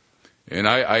 And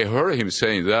I heard him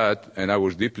saying that, and I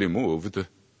was deeply moved.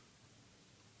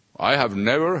 I have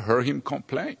never heard him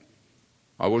complain.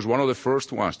 I was one of the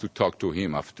first ones to talk to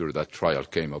him after that trial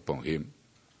came upon him.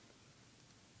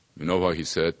 You know what he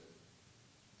said?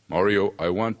 Mario, I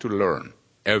want to learn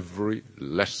every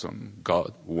lesson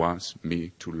God wants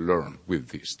me to learn with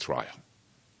this trial.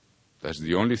 That's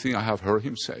the only thing I have heard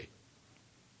him say.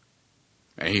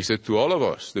 And he said to all of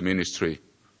us, the ministry,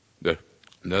 the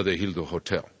Hildo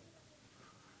Hotel,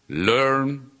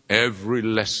 learn every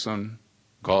lesson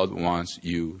God wants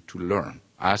you to learn.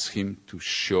 Ask him to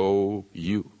show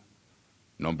you.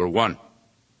 Number 1.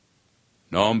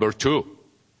 Number 2,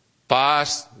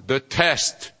 pass the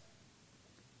test.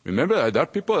 Remember that there are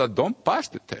people that don't pass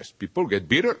the test. People get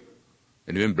bitter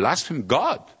and even blaspheme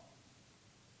God.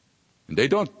 And they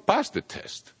don't pass the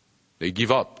test. They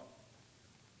give up.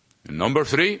 And number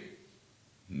 3,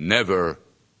 never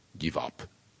give up.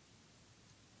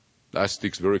 That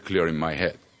sticks very clear in my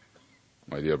head,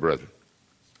 my dear brethren.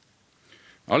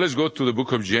 Now let's go to the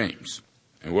book of James.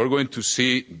 And we're going to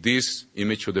see this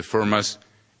image of the furnace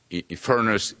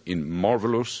in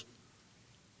marvelous,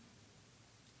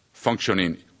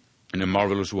 functioning in a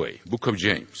marvelous way. Book of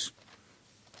James.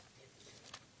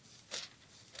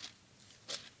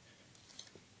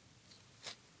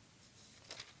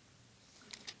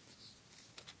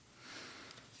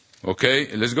 Okay,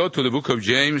 let's go to the book of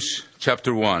James,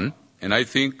 chapter 1. And I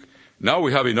think now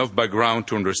we have enough background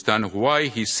to understand why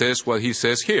he says what he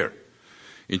says here.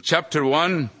 In chapter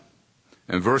 1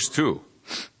 and verse 2,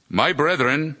 my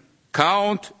brethren,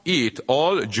 count it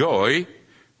all joy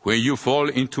when you fall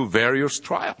into various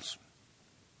trials.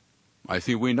 I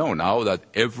think we know now that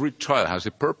every trial has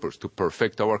a purpose to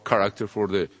perfect our character for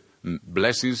the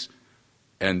blessings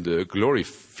and the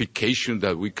glorification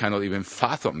that we cannot even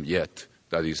fathom yet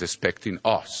that is expecting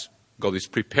us. God is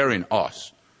preparing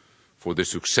us for the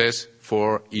success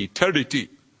for eternity.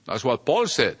 That's what Paul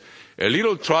said. A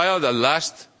little trial that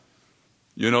lasts,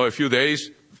 a few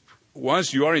days,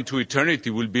 once you are into eternity,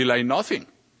 will be like nothing.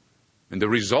 And the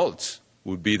results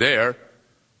will be there,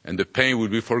 and the pain will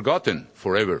be forgotten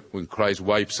forever when Christ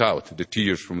wipes out the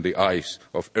tears from the eyes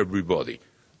of everybody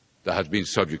that has been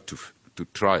subject to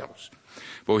trials.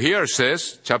 But here it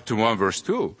says, chapter 1, verse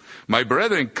 2, my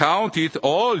brethren, count it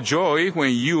all joy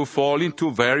when you fall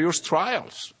into various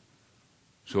trials.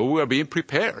 So we are being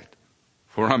prepared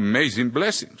for amazing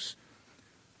blessings,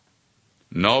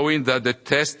 knowing that the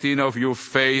testing of your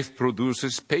faith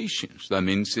produces patience. That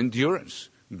means endurance.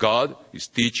 God is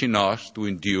teaching us to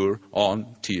endure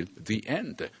until the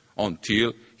end,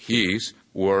 until His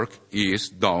work is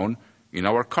done in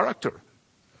our character.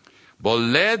 But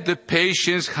let the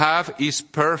patience have its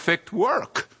perfect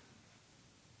work.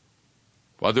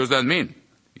 What does that mean?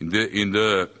 In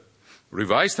the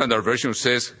Revised Standard Version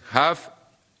says, have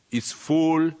its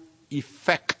full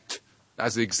effect.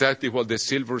 That's exactly what the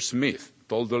silversmith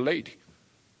told the lady.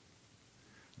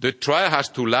 The trial has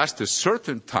to last a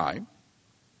certain time.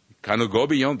 It cannot go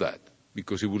beyond that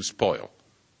because it will spoil.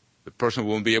 The person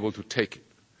won't be able to take it.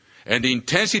 And the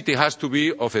intensity has to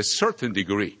be of a certain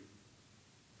degree.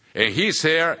 And he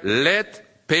said,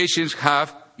 let patience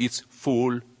have its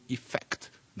full effect.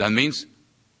 That means,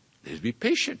 let's be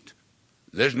patient.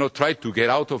 Let's not try to get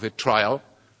out of a trial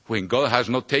when God has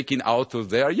not taken out of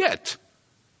there yet.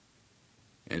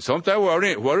 And sometimes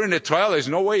we're in a trial, there's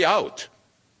no way out.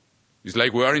 It's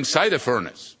like we are inside a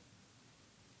furnace.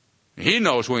 He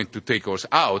knows when to take us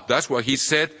out. That's why he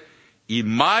said, it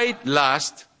might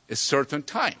last a certain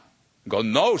time. God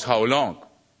knows how long.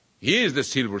 He is the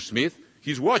silversmith.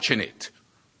 He's watching it.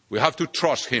 We have to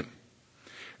trust Him.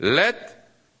 Let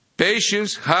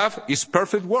patience have its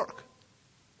perfect work.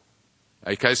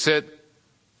 Like I said,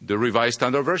 the Revised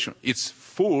Standard Version, its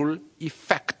full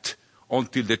effect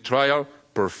until the trial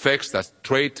perfects that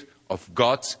trait of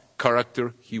God's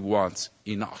character He wants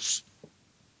in us.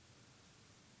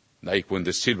 Like when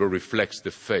the silver reflects the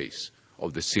face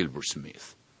of the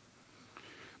silversmith.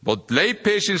 But let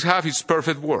patience have its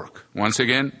perfect work. Once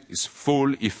again, its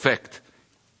full effect.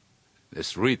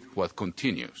 Let's read what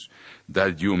continues.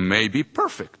 That you may be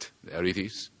perfect. There it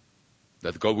is.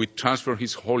 That God will transfer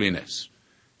His holiness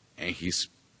and His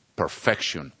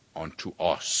perfection onto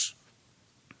us.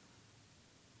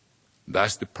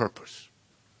 That's the purpose.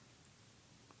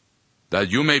 That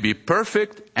you may be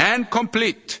perfect and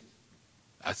complete.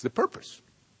 That's the purpose.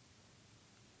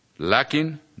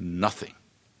 Lacking nothing.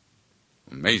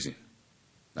 Amazing.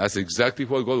 That's exactly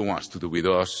what God wants to do with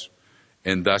us.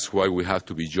 And that's why we have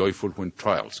to be joyful when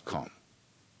trials come.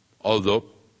 Although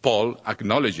Paul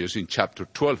acknowledges in chapter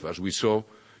 12, as we saw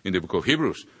in the book of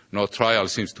Hebrews, no trial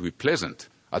seems to be pleasant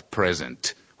at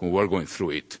present when we're going through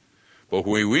it. But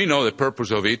when we know the purpose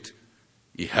of it,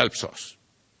 it helps us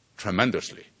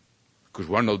tremendously because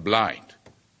we're not blind.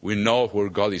 We know where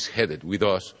God is headed with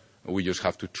us, and we just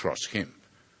have to trust Him.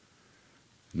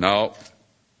 Now,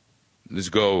 let's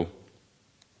go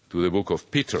to the book of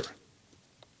Peter.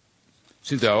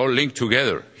 Since they're all linked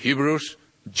together, Hebrews,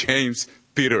 James,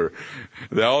 Peter,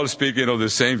 they're all speaking of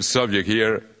the same subject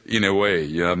here in a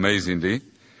way, amazingly.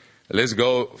 Let's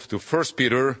go to 1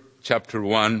 Peter chapter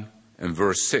 1 and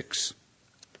verse 6.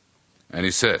 And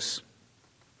it says,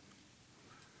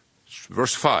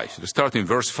 verse 5, let's start in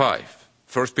verse 5.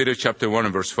 1 Peter chapter 1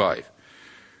 and verse 5.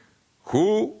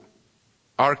 Who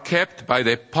are kept by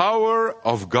the power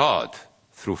of God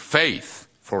through faith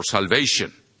for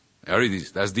salvation. There it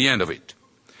is. That's the end of it.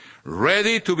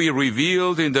 Ready to be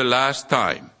revealed in the last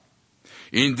time.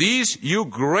 In this you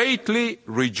greatly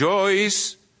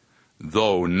rejoice,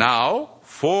 though now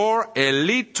for a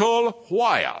little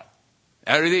while.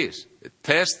 There it is.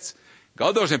 Tests.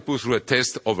 God doesn't put through a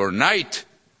test overnight.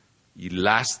 It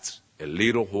lasts a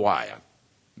little while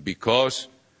because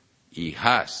it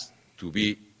has to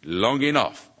be long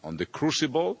enough on the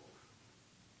crucible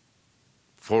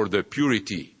for the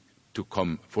purity to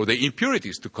come, for the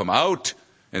impurities to come out,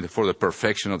 and for the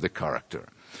perfection of the character.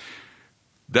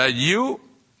 That you,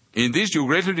 in this you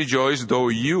greatly rejoice, though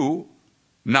you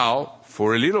now,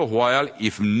 for a little while,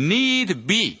 if need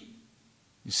be.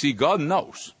 You see, God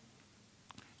knows.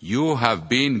 You have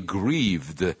been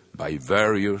grieved by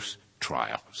various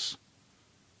trials.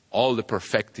 All the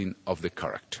perfecting of the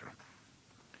character.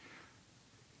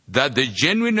 That the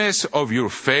genuineness of your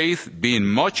faith, being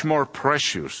much more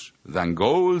precious than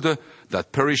gold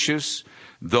that perishes,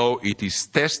 though it is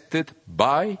tested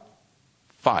by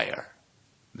fire.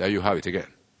 There you have it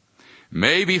again.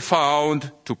 May be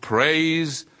found to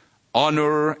praise,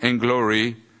 honor, and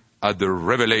glory at the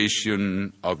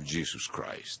revelation of Jesus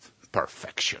Christ.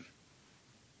 Perfection.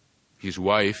 His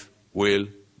wife will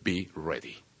be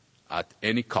ready at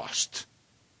any cost.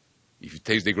 If it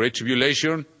takes the great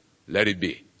tribulation, let it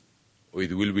be.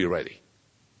 It will be ready.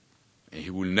 And he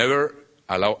will never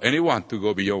allow anyone to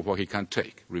go beyond what he can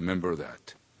take. Remember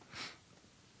that.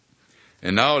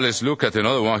 And now let's look at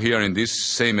another one here in this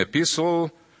same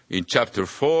epistle, in chapter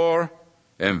 4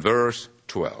 and verse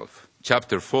 12.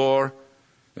 Chapter 4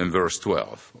 and verse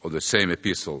 12 of the same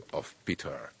epistle of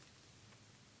Peter.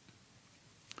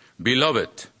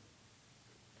 Beloved,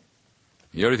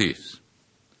 here it is.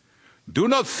 Do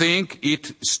not think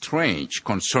it strange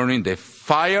concerning the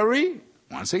fiery,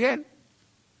 once again,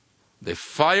 the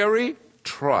fiery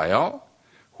trial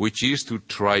which is to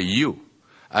try you,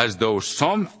 as though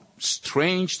some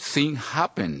strange thing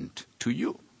happened to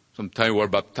you. Sometimes we're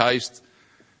baptized,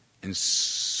 and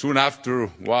soon after,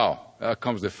 wow, there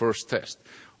comes the first test.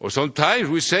 Or sometimes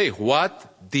we say,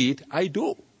 what did I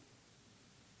do?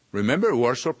 Remember,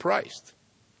 we're surprised.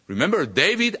 Remember,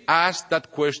 David asked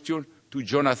that question to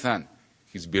Jonathan,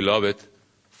 his beloved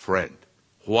friend.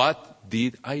 What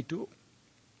did I do?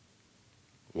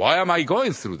 Why am I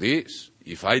going through this?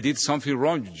 If I did something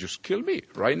wrong, you just kill me.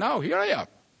 Right now, here I am.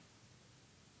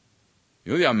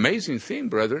 You know the amazing thing,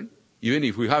 brethren, even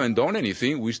if we haven't done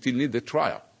anything, we still need the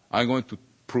trial. I'm going to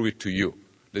prove it to you.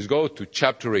 Let's go to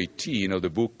chapter 18 of the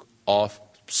book of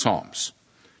Psalms.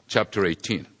 Chapter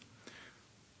 18.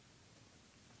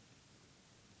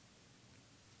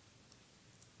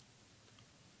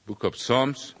 Book of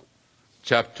Psalms,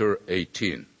 chapter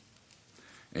 18.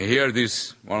 And here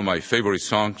this, one of my favorite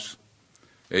songs,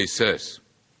 it says,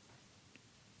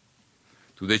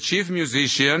 to the chief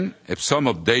musician, a psalm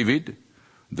of David,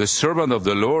 the servant of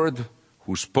the Lord,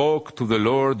 who spoke to the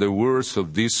Lord the words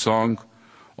of this song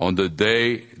on the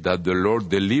day that the Lord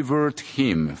delivered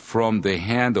him from the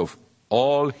hand of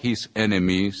all his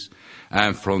enemies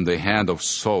and from the hand of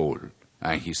Saul.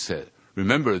 And he said,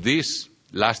 remember, this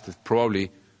lasted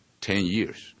probably 10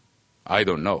 years. I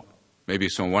don't know. Maybe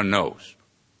someone knows.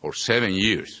 Or 7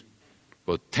 years.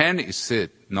 But 10 is the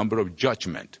number of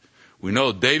judgment. We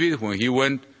know David, when he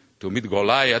went to meet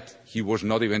Goliath, he was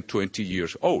not even 20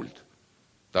 years old.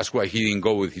 That's why he didn't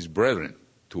go with his brethren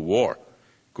to war.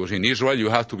 Because in Israel, you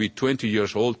have to be 20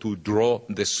 years old to draw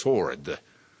the sword.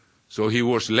 So he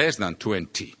was less than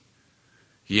 20.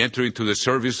 He entered into the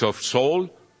service of Saul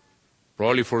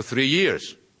probably for 3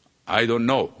 years. I don't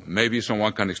know. Maybe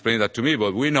someone can explain that to me,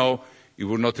 but we know it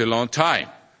was not a long time.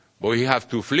 But he had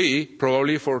to flee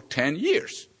probably for 10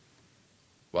 years.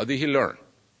 What did he learn?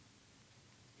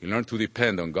 He learned to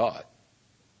depend on God.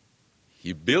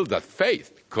 He built that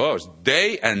faith because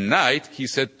day and night he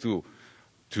said to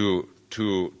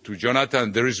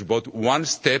Jonathan, there is but one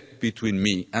step between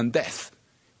me and death.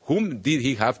 Whom did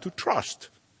he have to trust?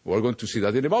 We're going to see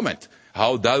that in a moment.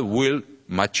 How that will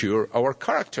mature our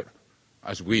character.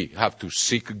 As we have to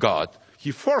seek God, he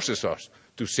forces us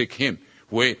to seek him.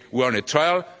 When we're on a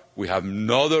trial, we have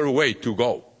no other way to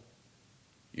go.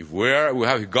 If we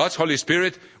have God's Holy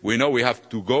Spirit, we know we have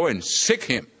to go and seek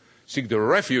him. Seek the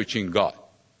refuge in God.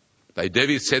 Like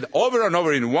David said over and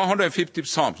over in 150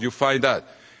 Psalms, you find that.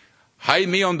 Hide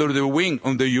me under your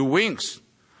wings.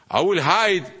 I will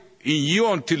hide in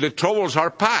you until the troubles are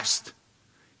past.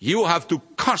 You have to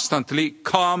constantly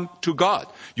come to God.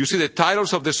 You see the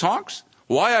titles of the songs?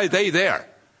 Why are they there?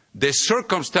 The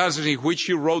circumstances in which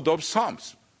he wrote those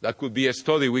Psalms. That could be a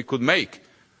study we could make.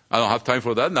 I don't have time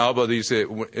for that now, but it's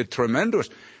a tremendous.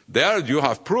 There you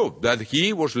have proof that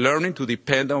he was learning to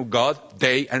depend on God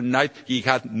day and night. He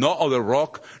had no other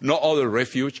rock, no other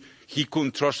refuge. He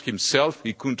couldn't trust himself.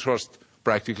 He couldn't trust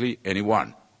practically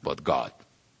anyone but God.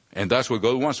 And that's what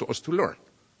God wants us to learn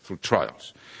through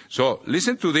trials. So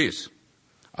listen to this.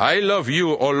 I love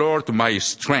you, O Lord, my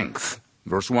strength.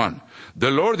 Verse 1.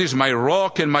 The Lord is my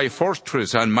rock and my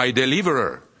fortress and my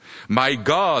deliverer, my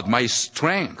God, my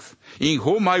strength, in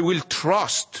whom I will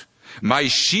trust, my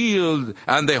shield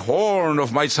and the horn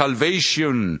of my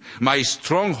salvation, my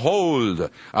stronghold.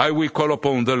 I will call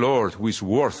upon the Lord, who is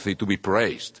worthy to be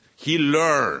praised. He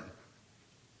learned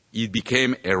It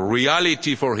became a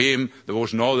reality for him. There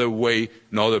was no other way,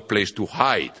 no other place to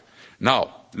hide.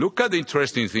 Now, look at the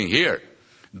interesting thing here.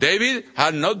 David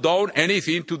had not done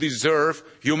anything to deserve,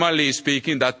 humanly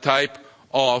speaking, that type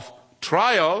of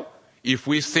trial, if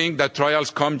we think that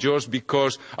trials come just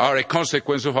because are a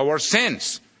consequence of our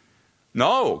sins.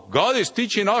 No, God is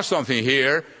teaching us something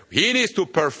here. He needs to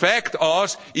perfect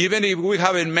us even if we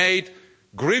haven't made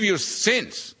grievous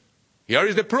sins. Here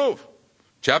is the proof.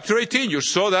 Chapter 18, you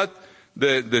saw that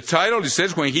the title, it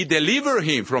says, when he delivered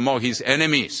him from all his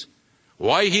enemies.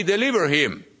 Why he delivered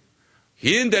him?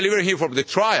 He didn't deliver him from the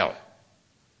trial.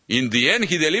 In the end,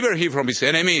 he delivered him from his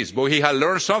enemies, but he had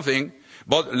learned something.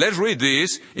 But let's read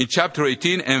this in chapter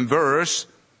 18 and verse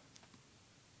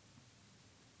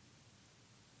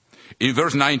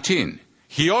 19.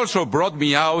 He also brought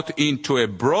me out into a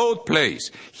broad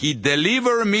place. He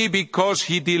delivered me because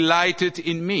he delighted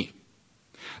in me.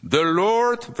 The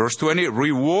Lord, verse 20,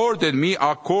 rewarded me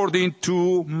according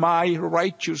to my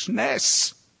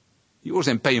righteousness. He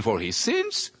wasn't paying for his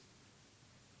sins.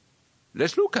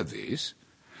 Let's look at this.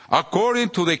 According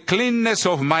to the cleanness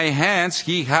of my hands,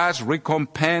 he has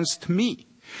recompensed me.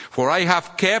 For I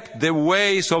have kept the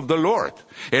ways of the Lord,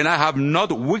 and I have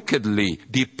not wickedly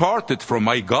departed from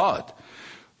my God.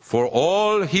 For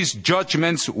all his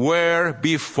judgments were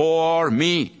before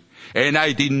me, and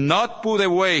I did not put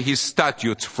away his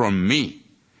statutes from me.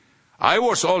 I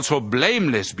was also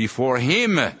blameless before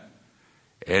him,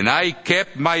 and I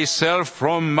kept myself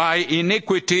from my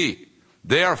iniquity.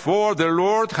 Therefore the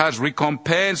Lord has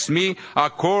recompensed me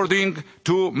according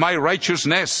to my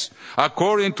righteousness,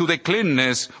 according to the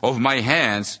cleanness of my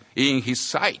hands in his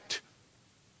sight.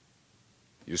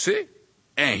 You see?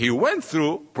 And he went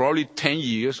through probably 10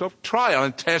 years of trial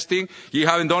and testing. He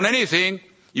hadn't done anything.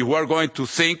 If we're going to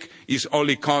think it's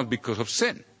only comes because of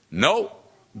sin. No.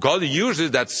 God uses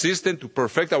that system to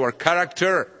perfect our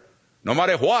character. No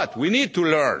matter what, we need to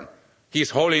learn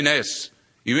his holiness.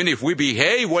 Even if we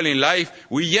behave well in life,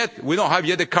 we don't have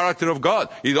yet the character of God.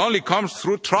 It only comes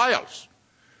through trials.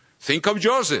 Think of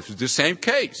Joseph. It's the same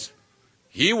case.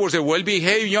 He was a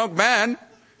well-behaved young man.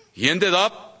 He ended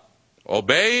up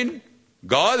obeying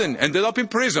God and ended up in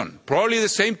prison. Probably the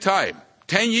same time.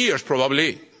 10 years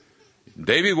probably.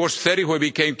 David was 30 when he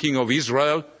became king of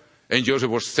Israel. And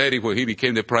Joseph was 30 when he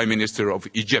became the prime minister of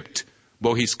Egypt.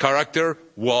 But his character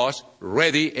was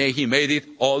ready, and he made it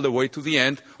all the way to the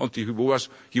end until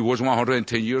he was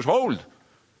 110 years old.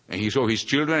 And he saw his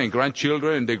children and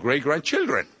grandchildren and their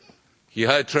great-grandchildren. He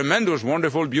had a tremendous,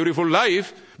 wonderful, beautiful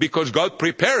life because God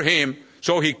prepared him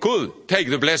so he could take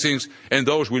the blessings and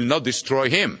those will not destroy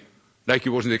him, like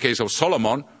it was in the case of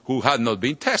Solomon, who had not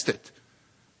been tested.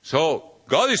 So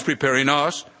God is preparing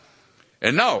us.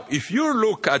 And now, if you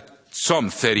look at Psalm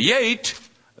 38,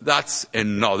 that's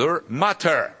another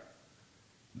matter.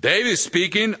 David is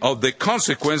speaking of the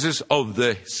consequences of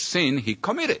the sin he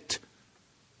committed.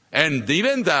 And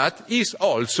even that is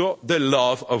also the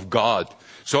love of God.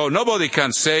 So nobody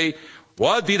can say,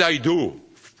 what did I do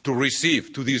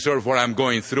to deserve what I'm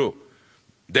going through?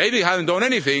 David hadn't done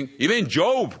anything. Even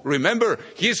Job, remember,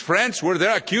 his friends were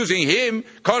there accusing him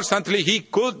constantly.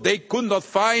 They could not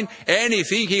find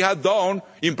anything he had done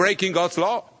in breaking God's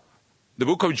law. The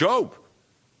book of Job.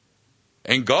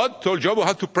 And God told Job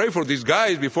how to pray for these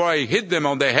guys before I hit them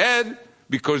on the head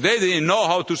because they didn't know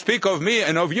how to speak of me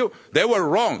and of you. They were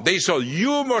wrong. They said,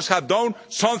 you must have done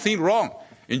something wrong.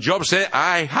 And Job said,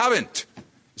 I haven't.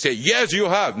 He said, yes, you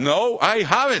have. No, I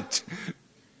haven't.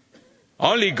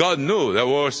 Only God knew there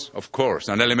was, of course,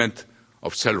 an element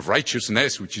of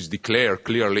self-righteousness, which is declared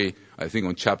clearly, I think,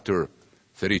 on chapter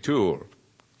 32.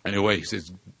 Anyway, he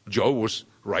says, Job was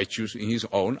righteous in his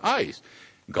own eyes.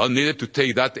 God needed to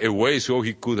take that away so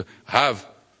he could have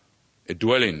a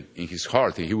dwelling in his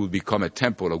heart and he would become a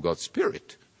temple of God's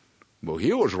Spirit. But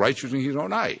he was righteous in his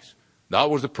own eyes. That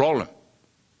was the problem.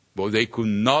 But they could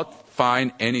not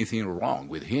find anything wrong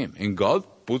with him. And God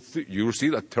you see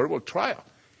that terrible trial.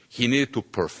 He needed to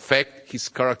perfect his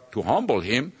character, to humble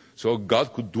him, so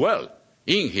God could dwell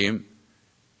in him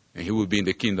and he would be in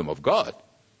the kingdom of God.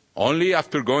 Only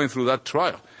after going through that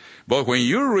trial. But when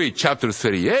you read chapter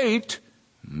 38,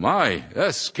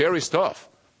 that's scary stuff.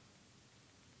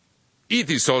 It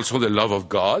is also the love of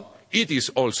God. It is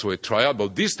also a trial,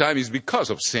 but this time is because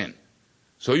of sin.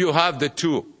 So you have the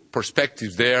two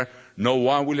perspectives there. No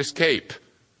one will escape.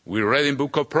 We read in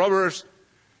book of Proverbs,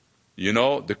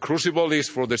 the crucible is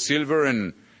for the silver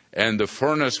and the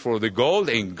furnace for the gold,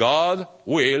 and God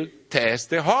will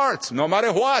test the hearts, no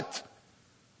matter what.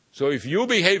 So if you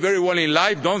behave very well in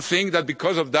life, don't think that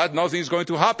because of that nothing is going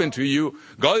to happen to you.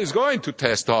 God is going to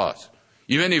test us,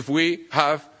 even if we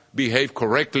have behave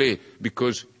correctly,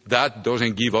 because that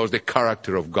doesn't give us the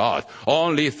character of God.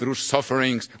 Only through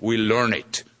sufferings we learn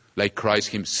it, like Christ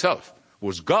himself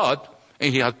was God,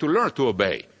 and he had to learn to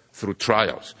obey through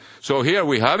trials. So here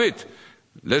we have it.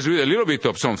 Let's read a little bit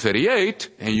of Psalm 38,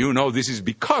 and you know this is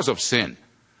because of sin.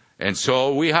 And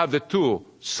so we have the two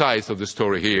sides of the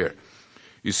story here.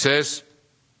 It says,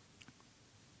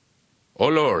 O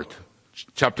Lord,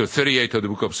 chapter 38 of the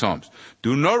book of Psalms,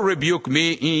 do not rebuke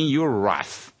me in your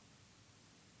wrath,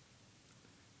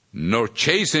 nor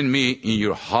chasten me in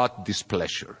your hot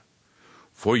displeasure.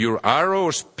 For your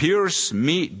arrows pierce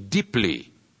me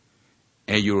deeply,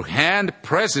 and your hand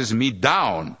presses me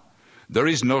down. There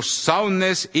is no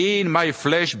soundness in my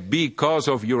flesh because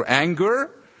of your anger,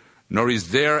 nor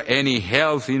is there any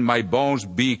health in my bones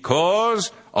because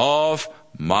of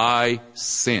my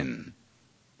sin.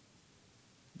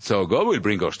 So God will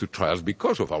bring us to trials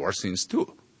because of our sins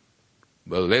too.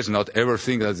 But let's not ever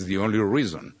think that's the only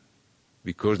reason,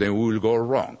 because then we will go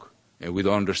wrong, and we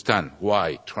don't understand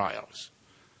why trials.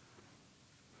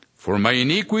 For my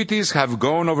iniquities have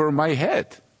gone over my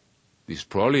head. This is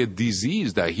probably a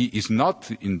disease that he is not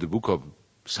in the book of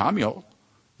Samuel,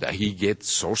 that he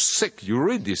gets so sick. You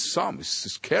read this psalm, it's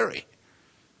scary.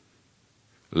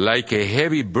 Like a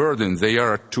heavy burden, they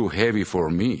are too heavy for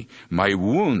me. My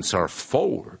wounds are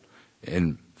foul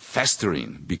and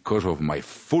festering because of my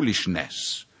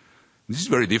foolishness. This is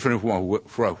very different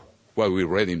from what we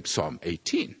read in Psalm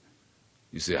 18.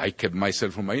 You say, I kept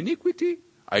myself from my iniquity.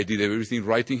 I did everything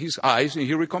right in his eyes, and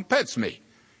he recompensed me.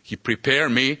 He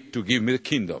prepared me to give me the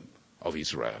kingdom of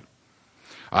Israel.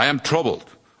 I am troubled.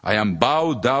 I am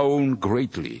bowed down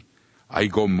greatly. I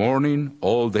go mourning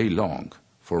all day long,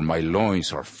 for my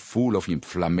loins are full of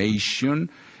inflammation,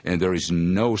 and there is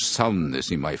no soundness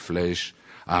in my flesh.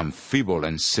 I am feeble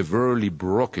and severely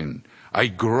broken. I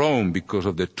groan because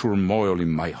of the turmoil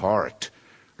in my heart.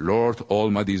 Lord,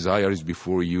 all my desire is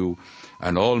before you,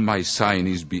 and all my sighing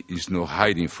is no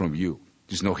hiding from you.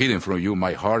 It is no hidden from you.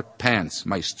 My heart pants,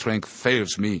 my strength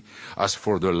fails me. As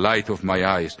for the light of my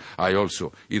eyes,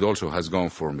 it also has gone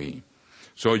for me.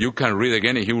 So you can read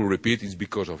again, and he will repeat, it's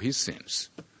because of his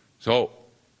sins. So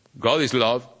God is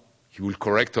love. He will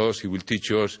correct us. He will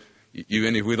teach us.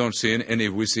 Even if we don't sin, and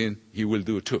if we sin, he will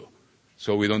do it too.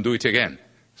 So we don't do it again.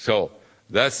 So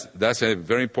that's a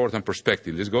very important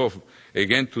perspective. Let's go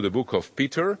again to the book of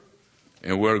Peter,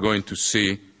 and we're going to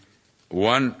see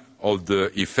one of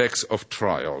the effects of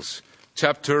trials. We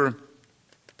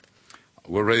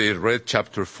already read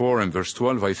chapter 4 and verse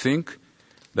 12, I think,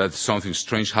 that something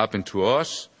strange happened to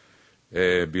us.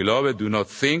 Beloved, do not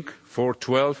think,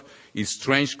 4:12, is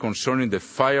strange concerning the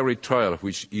fiery trial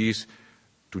which is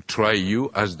to try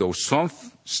you, as though some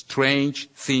strange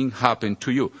thing happened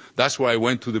to you. That's why I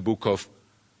went to the book of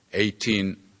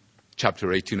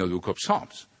chapter 18 of the book of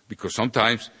Psalms. Because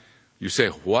sometimes you say,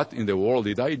 what in the world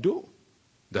did I do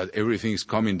that everything is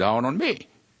coming down on me?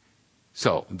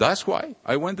 So that's why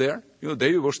I went there.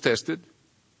 David was tested.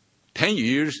 10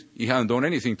 years, he hadn't done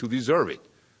anything to deserve it.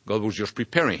 God was just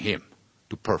preparing him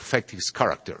to perfect his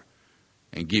character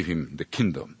and give him the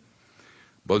kingdom.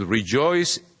 But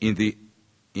rejoice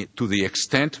to the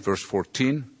extent, verse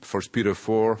 14, 1 Peter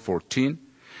 4:14,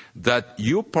 that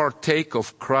you partake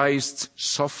of Christ's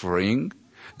suffering,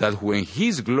 that when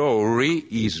his glory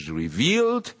is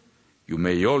revealed, you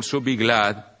may also be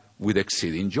glad with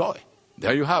exceeding joy.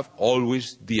 There you have.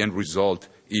 Always the end result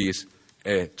is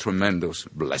a tremendous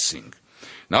blessing.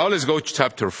 Now let's go to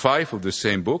chapter 5 of the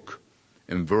same book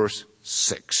and verse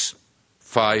 6.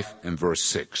 5 and verse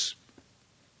 6.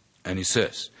 And he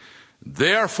says,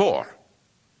 therefore,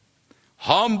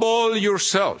 humble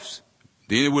yourselves.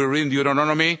 Didn't we read in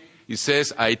Deuteronomy? He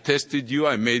says, I tested you,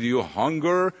 I made you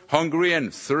hungry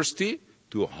and thirsty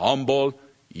to humble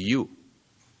you.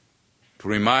 To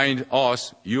remind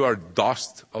us, you are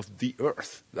dust of the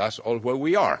earth. That's all what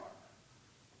we are.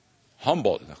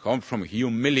 Humble comes from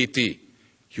humility.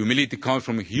 Humility comes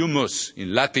from humus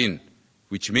in Latin,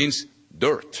 which means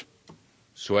dirt.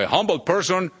 So a humble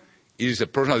person is a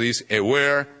person that is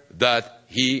aware that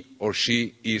he or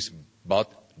she is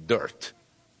but dirt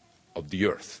of the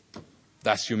earth.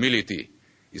 That's humility.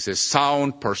 It's a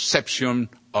sound perception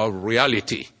of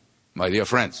reality, my dear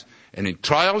friends. And in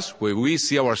trials, where we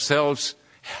see ourselves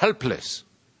helpless,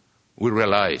 we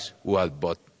realize we are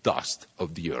but dust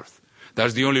of the earth.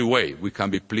 That's the only way we can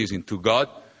be pleasing to God,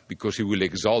 because he will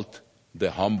exalt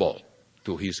the humble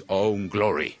to his own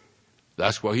glory.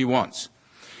 That's what he wants.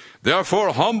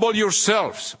 Therefore, humble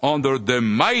yourselves under the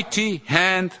mighty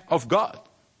hand of God.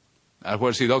 That's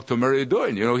what Dr. Murray is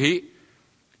doing. He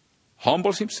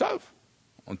humbles himself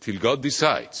until God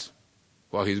decides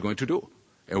what he's going to do.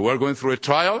 and we're going through a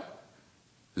trial,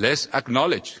 let's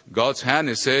acknowledge God's hand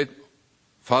and say,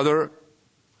 Father,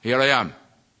 here I am.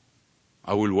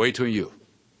 I will wait on you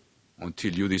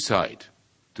until you decide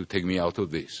to take me out of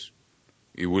this.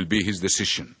 It will be his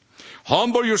decision.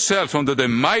 Humble yourself under the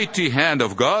mighty hand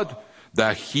of God,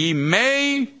 that he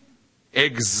may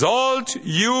exalt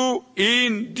you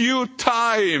in due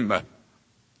time.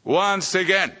 Once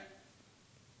again,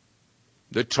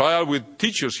 the trial will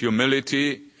teach us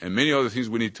humility and many other things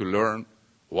we need to learn.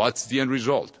 What's the end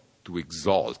result? To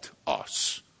exalt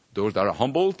us. Those that are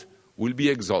humbled will be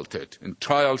exalted. And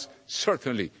trials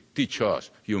certainly teach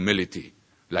us humility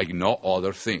like no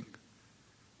other thing.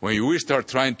 When we start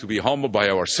trying to be humble by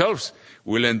ourselves,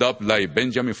 we'll end up like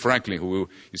Benjamin Franklin, who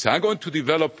said, I'm going to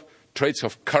develop traits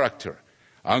of character.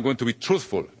 I'm going to be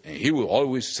truthful. And he will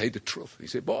always say the truth. He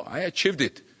said, boy, I achieved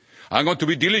it. I'm going to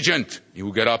be diligent. He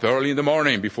would get up early in the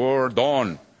morning before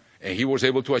dawn, and he was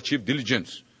able to achieve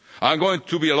diligence. I'm going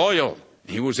to be loyal.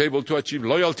 He was able to achieve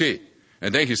loyalty.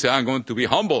 And then he said, I'm going to be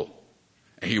humble.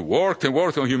 And he worked and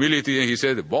worked on humility, and he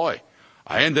said, boy,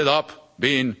 I ended up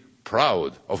being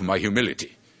proud of my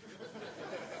humility.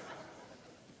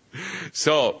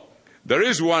 So there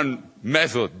is one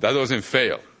method that doesn't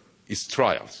fail. It's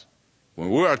trials. When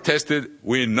we are tested,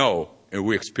 we know and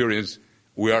we experience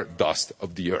we are dust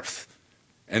of the earth.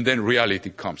 And then reality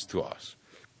comes to us.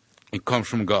 It comes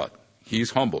from God. He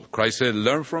is humble. Christ said,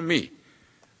 learn from me,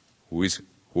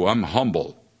 who am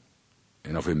humble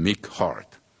and of a meek heart.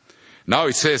 Now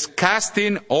it says,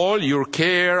 casting all your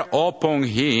care upon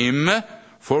him,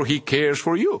 for he cares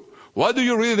for you. What do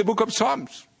you read in the book of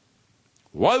Psalms?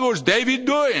 What was David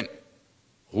doing?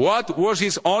 What was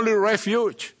his only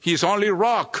refuge, his only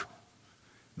rock?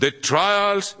 The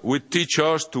trials will teach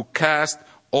us to cast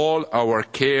all our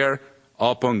care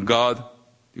upon God.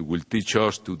 It will teach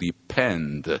us to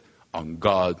depend on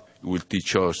God. It will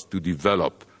teach us to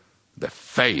develop the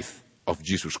faith of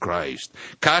Jesus Christ.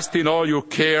 Casting all your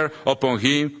care upon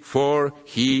him, for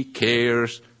he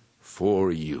cares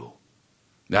for you.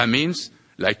 That means,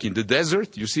 like in the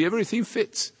desert, you see everything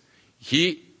fits.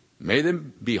 He made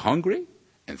them be hungry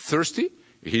and thirsty.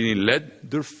 He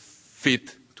let their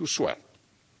feet to swell.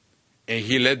 And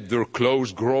he let their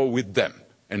clothes grow with them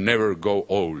and never go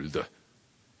old.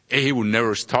 And he would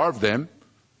never starve them.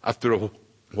 After a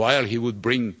while, he would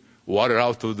bring water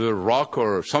out of the rock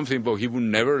or something, but he would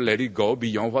never let it go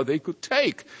beyond what they could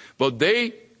take. But they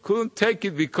couldn't take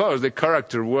it because the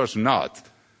character was not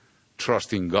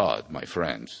trusting God, my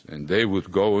friends. And they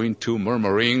would go into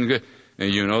murmuring,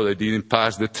 and you know they didn't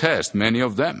pass the test, many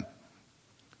of them.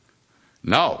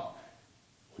 Now,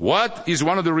 what is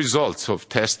one of the results of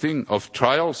testing, of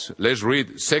trials? Let's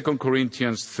read 2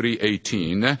 Corinthians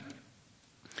 3:18.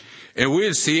 And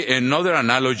we'll see another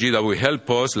analogy that will help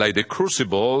us, like the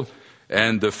crucible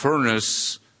and the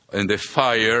furnace and the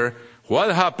fire.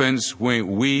 What happens when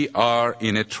we are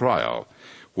in a trial?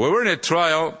 When we're in a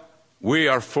trial, we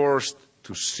are forced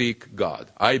to seek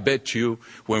God. I bet you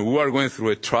when we are going through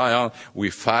a trial, we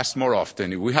fast more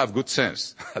often. If we have good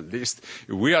sense, at least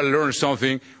if we have learned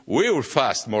something, we will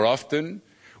fast more often.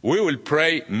 We will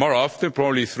pray more often,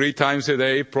 probably 3 times a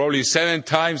day, probably 7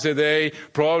 times a day,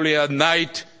 probably at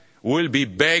night. We'll be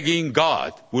begging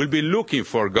God. We'll be looking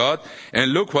for God.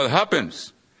 And look what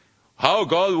happens. How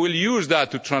God will use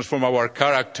that to transform our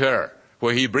character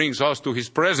when he brings us to his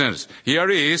presence. Here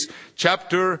is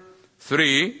chapter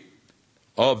 3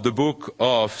 of the book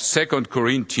of 2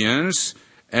 Corinthians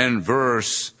and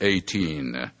verse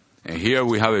 18. And here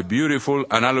we have a beautiful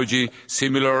analogy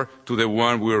similar to the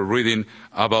one we were reading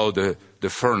about the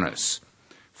furnace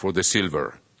for the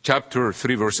silver. Chapter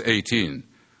 3 verse 18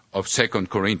 of 2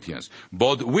 Corinthians.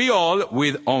 But we all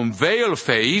with unveiled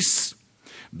face,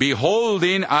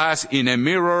 beholding as in a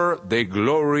mirror the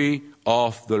glory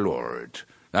of the Lord.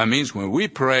 That means when we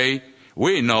pray,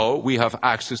 we know we have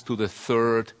access to the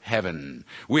third heaven.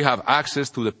 We have access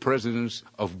to the presence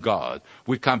of God.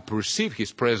 We can perceive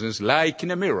his presence like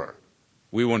in a mirror.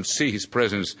 We won't see his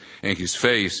presence and his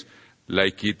face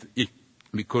like it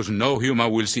because no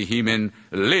human will see him and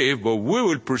live, but we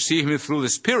will perceive him through the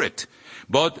Spirit.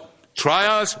 But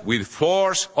trials will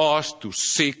force us to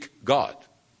seek God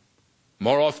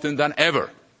more often than ever.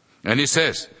 And he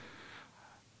says,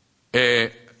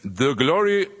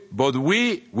 but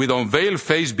we, with unveiled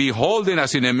face, beholding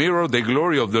as in a mirror the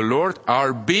glory of the Lord,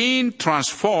 are being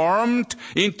transformed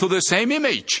into the same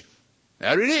image.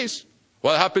 There it is.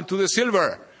 What happened to the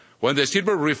silver? When the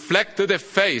silver reflected the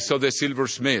face of the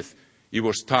silversmith, it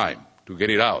was time to get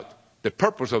it out. The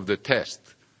purpose of the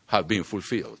test had been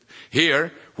fulfilled.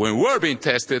 Here, when we're being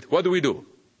tested, what do?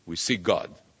 We seek God.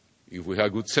 If we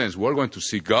have good sense, we're going to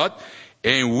seek God.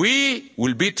 and we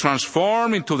will be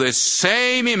transformed into the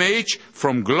same image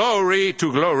from glory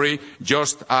to glory,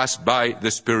 just as by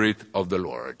the Spirit of the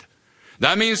Lord.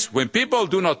 That means when people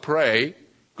do not pray,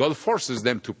 God forces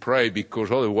them to pray,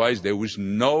 because otherwise there is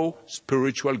no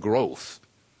spiritual growth.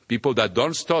 People that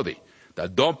don't study,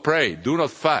 that don't pray, do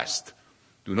not fast,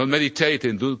 do not meditate,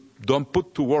 and don't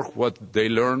put to work what they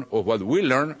learn or what we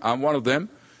learn. I'm one of them.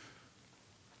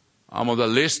 I'm on the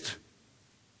list.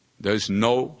 There is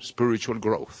no spiritual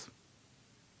growth.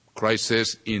 Christ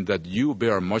says, in that you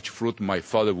bear much fruit, my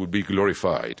Father will be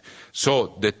glorified.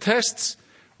 So the tests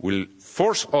will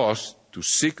force us to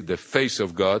seek the face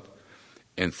of God,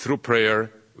 and through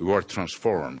prayer we are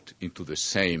transformed into the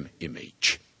same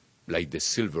image, like the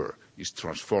silver is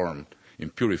transformed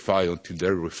and purified until they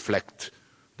reflect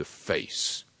the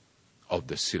face of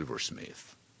the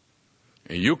silversmith.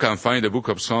 And you can find the book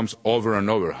of Psalms over and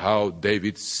over, how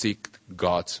David sought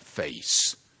God's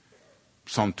face.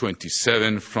 Psalm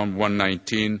 27, Psalm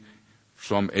 119,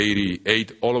 Psalm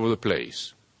 88, all over the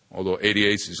place. Although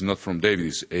 88 is not from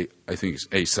David, I think it's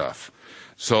Asaph.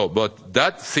 So, but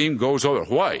that theme goes over.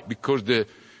 Why? Because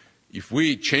if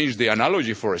we change the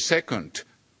analogy for a second,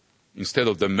 instead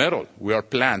of the metal, we are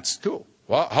plants too.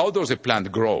 How does a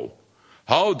plant grow?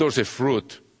 How does a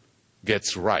fruit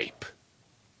get ripe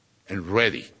and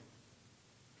ready?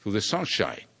 Through the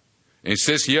sunshine. And it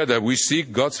says here that we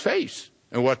seek God's face,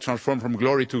 and we're transformed from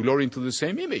glory to glory into the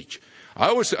same image.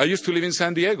 I used to live in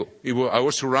San Diego. I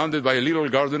was surrounded by a little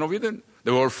garden of Eden.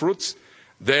 There were fruits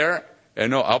there,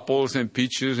 apples and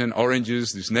peaches and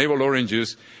oranges, these navel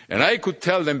oranges, and I could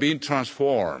tell them being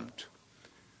transformed,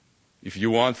 if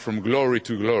you want, from glory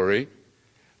to glory.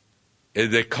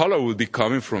 The color would be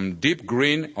coming from deep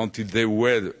green until they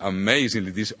were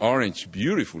amazingly this orange,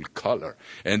 beautiful color.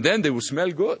 And then they would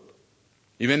smell good,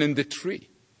 even in the tree.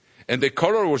 And the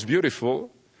color was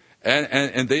beautiful,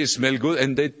 and they smell good,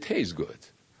 and they taste good.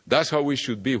 That's how we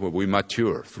should be when we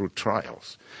mature through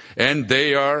trials. And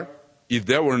they are, if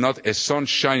there were not a sun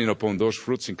shining upon those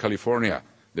fruits in California,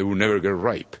 they would never get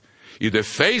ripe. If the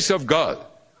face of God,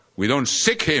 we don't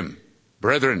seek Him,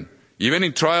 brethren, even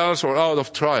in trials or out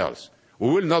of trials, we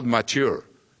will not mature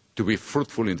to be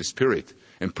fruitful in the Spirit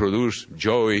and produce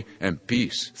joy and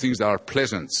peace, things that are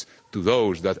pleasant to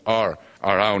those that are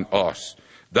around us.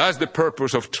 That's the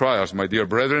purpose of trials, my dear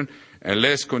brethren. And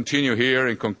let's continue here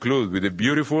and conclude with a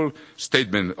beautiful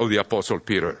statement of the Apostle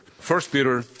Peter. 1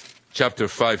 Peter chapter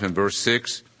 5 and verse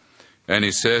 6. And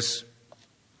he says,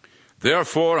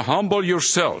 therefore humble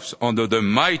yourselves under the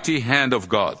mighty hand of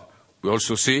God. We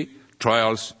also see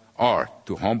trials are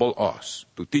to humble us,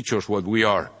 to teach us what we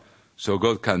are, so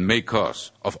God can make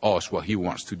of us what He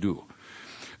wants to do,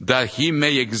 that He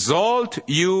may exalt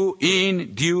you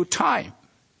in due time.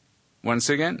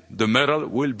 Once again, the metal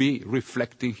will be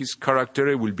reflecting His character.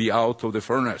 It will be out of the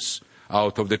furnace,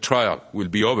 out of the trial, will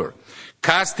be over.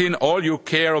 Casting all your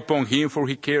care upon Him, for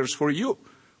He cares for you.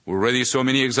 Already so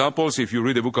many examples. If you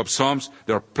read the book of Psalms,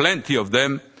 there are plenty of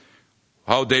them,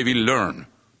 how David learned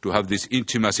to have this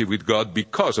intimacy with God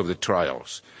because of the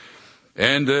trials.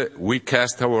 And we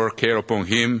cast our care upon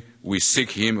Him, we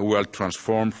seek Him, we are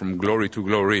transformed from glory to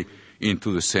glory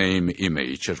into the same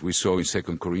image, as we saw in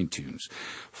 2 Corinthians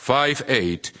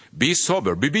 5:8. Be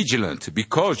sober, be vigilant,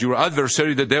 because your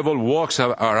adversary the devil walks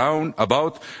around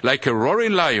about like a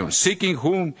roaring lion, seeking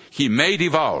whom he may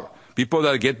devour. People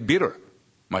that get bitter,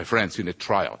 my friends, in a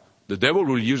trial. The devil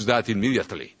will use that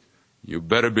immediately. You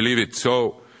better believe it.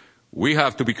 So we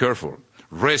have to be careful.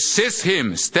 Resist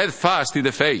him, steadfast in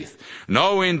the faith,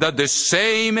 knowing that the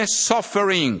same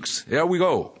sufferings, here we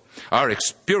go, are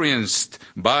experienced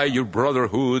by your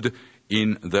brotherhood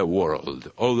in the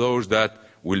world. All those that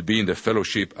will be in the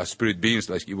fellowship as spirit beings,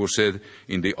 like it was said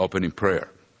in the opening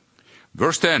prayer.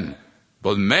 Verse 10,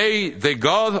 but may the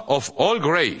God of all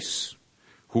grace,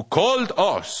 who called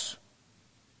us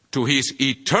to His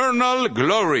eternal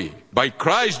glory by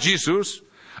Christ Jesus,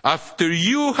 after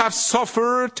you have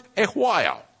suffered a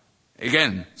while,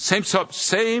 again,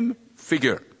 same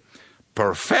figure,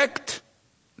 perfect,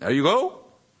 there you go,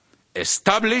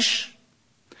 establish,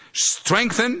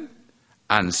 strengthen,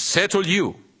 and settle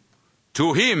you.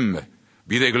 To Him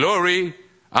be the glory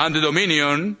and the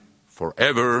dominion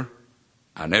forever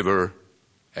and ever.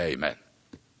 Amen.